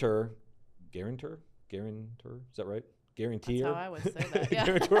guarantor, is that right? Guaranteer? That's how I would say that. Yeah.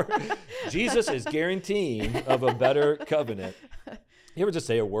 Guarantor. Jesus is guaranteeing of a better covenant. You ever just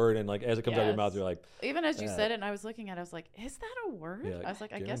say a word and as it comes out of your mouth, you're like... Even as you said it and I was looking at it, I was like, is that a word? Yeah, I was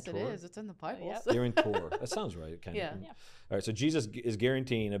like, I guess it is. It's in the Bible. Yep. Guarantor. That sounds right. Kind of. Yeah. All right, so Jesus is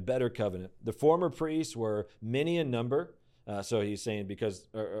guaranteeing a better covenant. The former priests were many in number. So he's saying because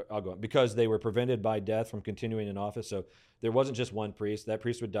they were prevented by death from continuing in office. So there wasn't just one priest. That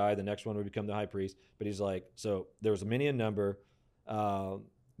priest would die. The next one would become the high priest. But he's like, so there was many in number,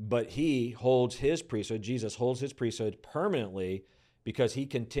 but he holds his priesthood. Jesus holds his priesthood permanently because he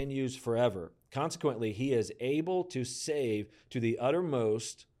continues forever. Consequently, he is able to save to the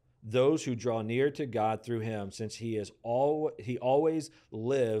uttermost those who draw near to God through him, since he always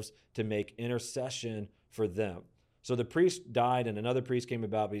lives to make intercession for them. So the priest died and another priest came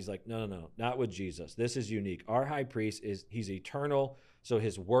about, but he's like, no, not with Jesus. This is unique. Our high priest he's eternal, so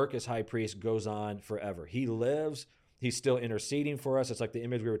his work as high priest goes on forever. He lives. He's still interceding for us. It's like the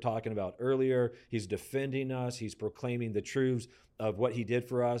image we were talking about earlier. He's defending us. He's proclaiming the truths of what he did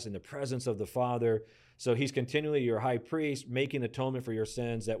for us in the presence of the Father. So he's continually your high priest, making atonement for your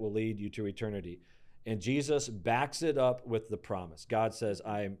sins that will lead you to eternity. And Jesus backs it up with the promise. God says,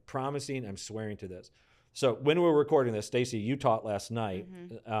 I'm promising, I'm swearing to this. So when we were recording this, Stacy, you taught last night,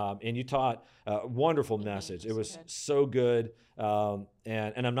 and you taught a wonderful message. It was so good. And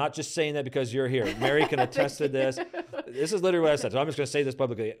I'm not just saying that because you're here. Mary can attest to this. This is literally what I said. So I'm just going to say this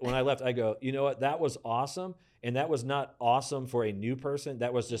publicly. When I left, I go, you know what? That was awesome. And that was not awesome for a new person.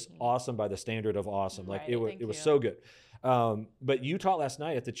 That was just awesome by the standard of awesome. Like Right. it was so good. But you taught last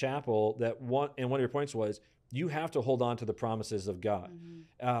night at the chapel that one of your points was you have to hold on to the promises of God.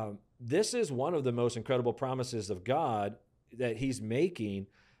 This is one of the most incredible promises of God that he's making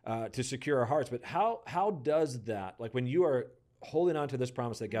to secure our hearts. But how does that, like when you are holding on to this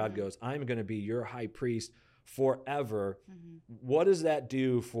promise that God goes, I'm going to be your high priest forever. What does that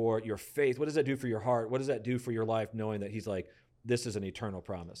do for your faith? What does that do for your heart? What does that do for your life, knowing that he's like, this is an eternal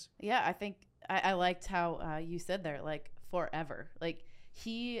promise? Yeah, I think I liked how you said there, like forever. Like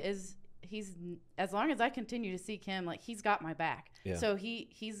he's as long as I continue to seek him, like he's got my back. Yeah. So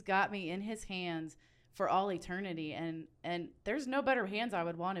he's got me in his hands for all eternity, and there's no better hands I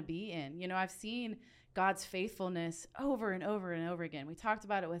would want to be in. You know, I've seen God's faithfulness over and over and over again. We talked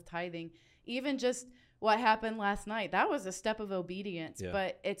about it with tithing, even just what happened last night. That was a step of obedience,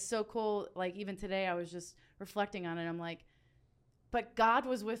 but it's so cool. Like even today I was just reflecting on it. I'm like, but God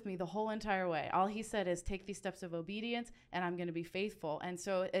was with me the whole entire way. All he said is take these steps of obedience and I'm going to be faithful. And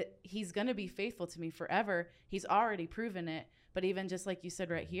so he's going to be faithful to me forever. He's already proven it. But even just like you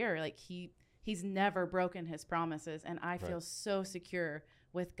said right here, like he's never broken his promises. And I feel so secure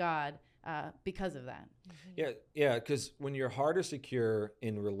with God because of that. Yeah. Because when your heart is secure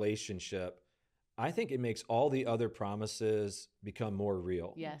in relationship, I think it makes all the other promises become more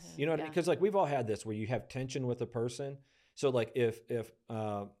real. Yes. You know what I mean? Because like we've all had this where you have tension with a person. So like if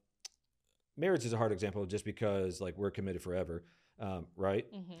marriage is a hard example just because like we're committed forever, right?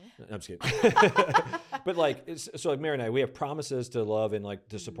 No, I'm just kidding. But like, so like Mary and I, we have promises to love and like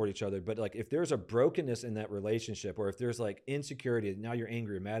to support each other. But like if there's a brokenness in that relationship, or if there's like insecurity, now you're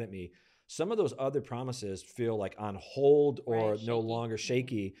angry or mad at me, some of those other promises feel like on hold or no longer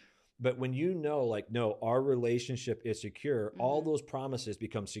shaky. But when you know, like, no, our relationship is secure, all those promises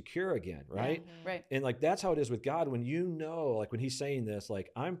become secure again, right? Right. And like, that's how it is with God. When you know, like when he's saying this, like,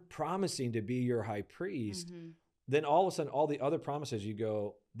 I'm promising to be your high priest, then all of a sudden, all the other promises you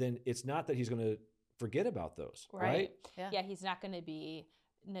go, then it's not that he's going to forget about those, right? Yeah, he's not going to be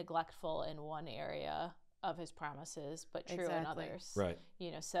neglectful in one area of his promises, but true in others. Right.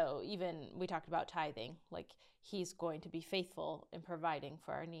 You know, so even we talked about tithing, like he's going to be faithful in providing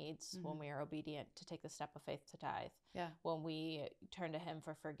for our needs when we are obedient to take the step of faith to tithe. Yeah. When we turn to him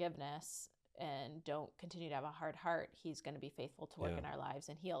for forgiveness and don't continue to have a hard heart, he's going to be faithful to work in our lives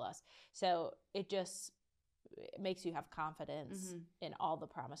and heal us. So it makes you have confidence in all the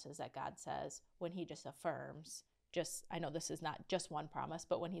promises that God says when he just affirms. I know this is not just one promise,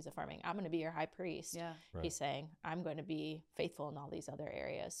 but when he's affirming, I'm going to be your high priest, he's saying, I'm going to be faithful in all these other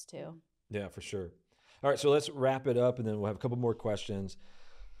areas too. Yeah, for sure. All right, so let's wrap it up and then we'll have a couple more questions.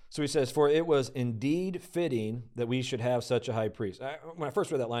 So he says, for it was indeed fitting that we should have such a high priest. When I first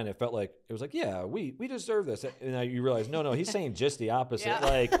read that line, I felt like, it was like, yeah, we deserve this. And now you realize, no, he's saying just the opposite.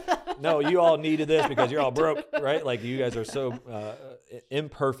 Like, no, you all needed this because you're all broke, right? Like you guys are so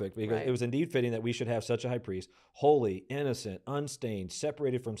imperfect, because it was indeed fitting that we should have such a high priest, holy, innocent, unstained,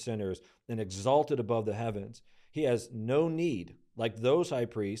 separated from sinners, and exalted above the heavens. He has no need, like those high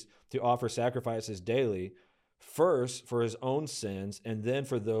priests, to offer sacrifices daily, first for his own sins and then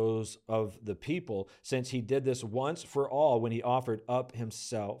for those of the people, since he did this once for all when he offered up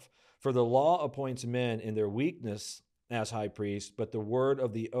himself. For the law appoints men in their weakness as high priests, but the word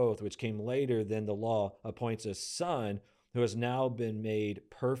of the oath, which came later than the law, appoints a son who has now been made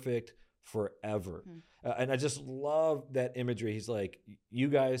perfect forever. And I just love that imagery. He's like, you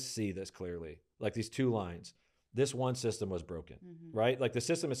guys see this clearly, like these two lines. This one system was broken, right? Like the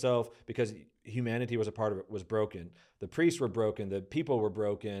system itself, because humanity was a part of it, was broken. The priests were broken. The people were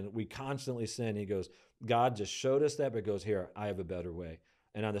broken. We constantly sin. He goes, God just showed us that, but goes, here, I have a better way.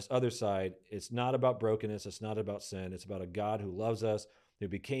 And on this other side, it's not about brokenness. It's not about sin. It's about a God who loves us, who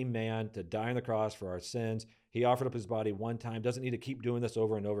became man to die on the cross for our sins. He offered up his body one time, doesn't need to keep doing this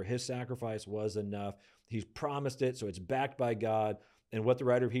over and over. His sacrifice was enough. He's promised it, so it's backed by God. And what the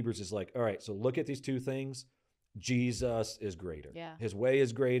writer of Hebrews is like, all right, so look at these two things. Jesus is greater. Yeah. His way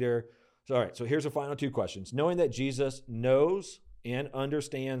is greater. So, all right, so here's the final two questions. Knowing that Jesus knows and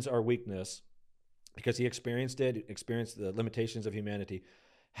understands our weakness because he experienced the limitations of humanity,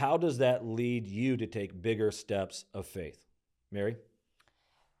 how does that lead you to take bigger steps of faith? Mary?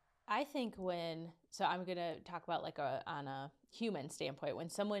 I think so I'm going to talk about like on a human standpoint, when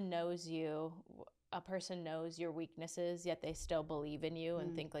someone knows you, a person knows your weaknesses, yet they still believe in you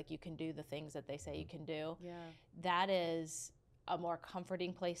and think like you can do the things that they say you can do. Yeah. That is a more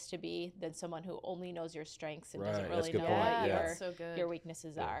comforting place to be than someone who only knows your strengths and doesn't really know what your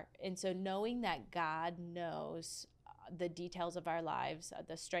weaknesses are. And so knowing that God knows the details of our lives,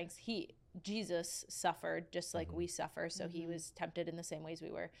 the strengths, Jesus suffered just like we suffer. So he was tempted in the same ways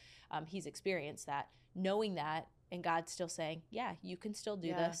we were. He's experienced that, knowing that, and God's still saying, yeah, you can still do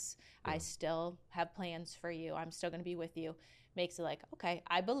this. I still have plans for you. I'm still going to be with you. Makes it like, okay,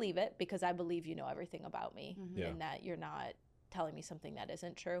 I believe it because I believe you know everything about me and that you're not telling me something that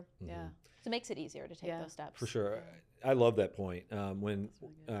isn't true. Yeah. So it makes it easier to take those steps. For sure. I love that point. When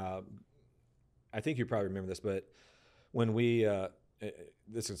I think you probably remember this, but when we, let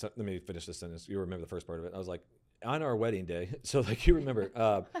me finish this sentence. You remember the first part of it. I was like, on our wedding day, so like you remember,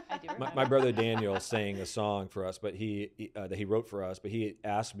 I do remember. my brother Daniel sang a song for us, but that he wrote for us, but he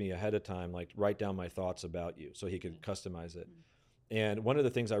asked me ahead of time, like, write down my thoughts about you so he could customize it. And one of the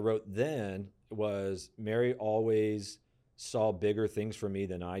things I wrote then was Mary always saw bigger things for me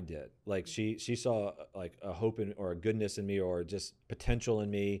than I did. Like she saw like a hope or a goodness in me or just potential in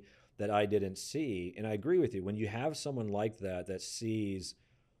me that I didn't see. And I agree with you. When you have someone like that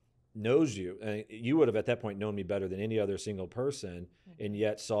knows you, and you would have at that point known me better than any other single person, and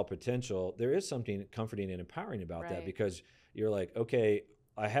yet saw potential, there is something comforting and empowering about that, because you're like, okay,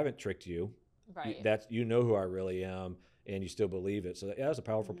 I haven't tricked you. Right. You know who I really am, and you still believe it. So that's a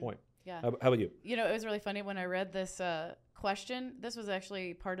powerful point. Yeah. How about you? You know, it was really funny when I read this question. This was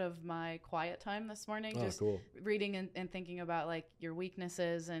actually part of my quiet time this morning, just cool. reading and thinking about like your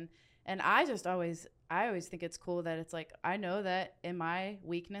weaknesses, and I always think it's cool that it's like, I know that in my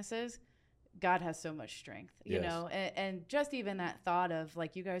weaknesses, God has so much strength, you know, and just even that thought of,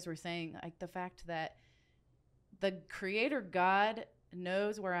 like you guys were saying, like the fact that the Creator God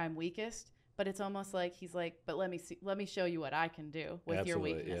knows where I'm weakest, but it's almost like he's like, but let me show you what I can do with your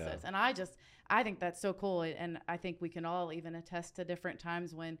weaknesses. And I think that's so cool. And I think we can all even attest to different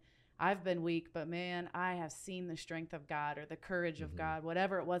times when I've been weak, but man, I have seen the strength of God or the courage of God,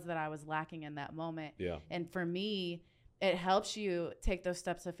 whatever it was that I was lacking in that moment. Yeah. And for me, it helps you take those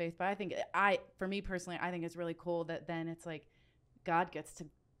steps of faith. But I think for me personally, I think it's really cool that then it's like God gets to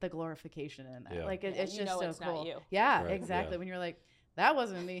the glorification in that. Like it's just so cool. Not you. Yeah, exactly. When you're like, that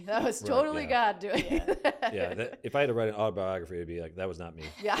wasn't me. That was totally God doing it. If I had to write an autobiography, it'd be like, that was not me.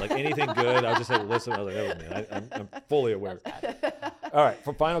 Yeah. Like anything good, I would just say, listen, I was like, that was me. I'm fully aware. All right,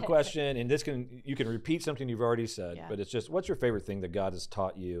 for final question, and you can repeat something you've already said, but it's just, what's your favorite thing that God has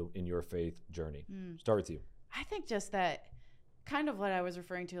taught you in your faith journey? Start with you. I think just that, kind of what I was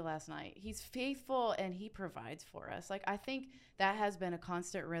referring to last night. He's faithful and he provides for us. Like, I think that has been a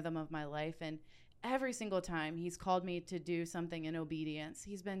constant rhythm of my life, and every single time he's called me to do something in obedience,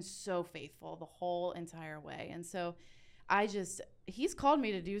 he's been so faithful the whole entire way. And so he's called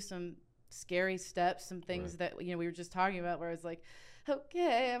me to do some scary steps, some things that, we were just talking about, where I was like,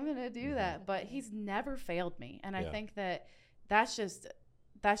 okay, I'm going to do that. But he's never failed me. And I think that's just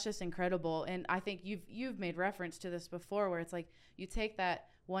incredible. And I think you've made reference to this before, where it's like you take that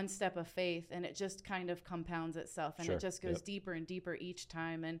one step of faith and it just kind of compounds itself, and it just goes deeper and deeper each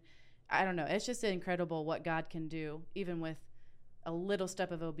time. And I don't know, it's just incredible what God can do, even with a little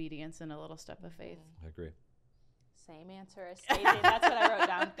step of obedience and a little step of faith. I agree. Same answer as Stacey. That's what I wrote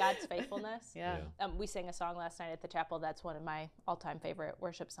down, God's faithfulness. Yeah. We sang a song last night at the chapel. That's one of my all-time favorite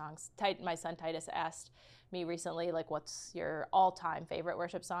worship songs. My son Titus asked me recently, like, what's your all-time favorite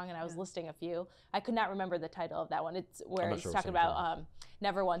worship song? And I was listing a few. I could not remember the title of that one. It's where he's talking about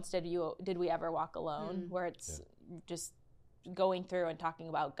never once did we ever walk alone, where it's just going through and talking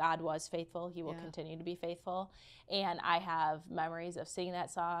about God was faithful. He will continue to be faithful. And I have memories of singing that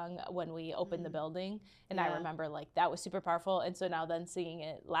song when we opened the building. And I remember, like, that was super powerful. And so now then singing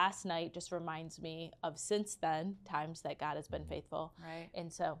it last night just reminds me of, since then, times that God has been faithful. Right.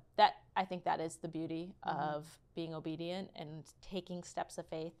 And so I think that is the beauty of being obedient and taking steps of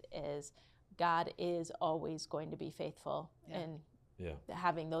faith, is God is always going to be faithful. And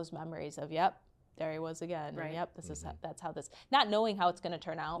having those memories of, there he was again. Right. And that's how this, not knowing how it's going to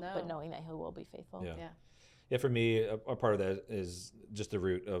turn out, but knowing that he will be faithful. Yeah, for me, a part of that is just the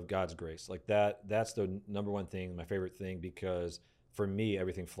root of God's grace. Like that's the number one thing, my favorite thing, because for me,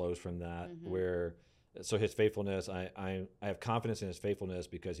 everything flows from that. So his faithfulness, I have confidence in his faithfulness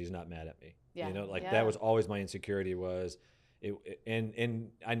because he's not mad at me. That was always my insecurity was, and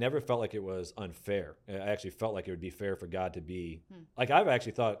I never felt like it was unfair. I actually felt like it would be fair for God to be, like I've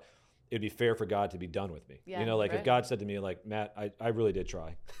actually thought, it'd be fair for God to be done with me. If God said to me, like, Matt, I really did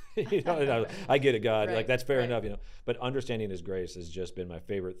try. I get it, God. Like, that's fair enough, But understanding his grace has just been my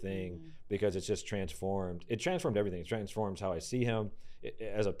favorite thing because it's just transformed. It transformed everything. It transforms how I see him.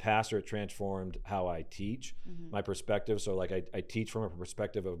 As a pastor, it transformed how I teach, my perspective. So, like, I teach from a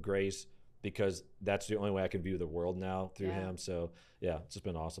perspective of grace because that's the only way I can view the world now through Yeah. him. So yeah, it's just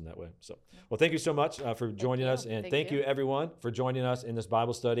been awesome that way. So, well, thank you so much for joining us, and Thank thank you you. everyone for joining us in this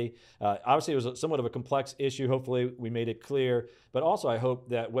Bible study. Obviously, it was somewhat of a complex issue. Hopefully, we made it clear, but also I hope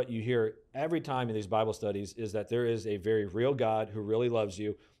that what you hear every time in these Bible studies is that there is a very real God who really loves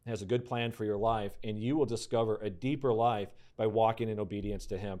you, has a good plan for your life, and you will discover a deeper life by walking in obedience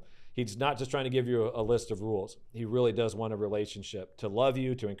to him. He's not just trying to give you a list of rules. He really does want a relationship to love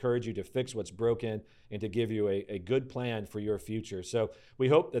you, to encourage you, to fix what's broken, and to give you a good plan for your future. So we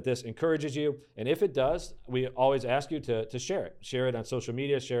hope that this encourages you. And if it does, we always ask you to share it. Share it on social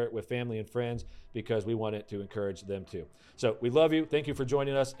media, share it with family and friends, because we want it to encourage them too. So we love you. Thank you for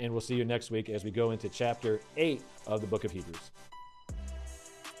joining us, and we'll see you next week as we go into chapter 8 of the book of Hebrews.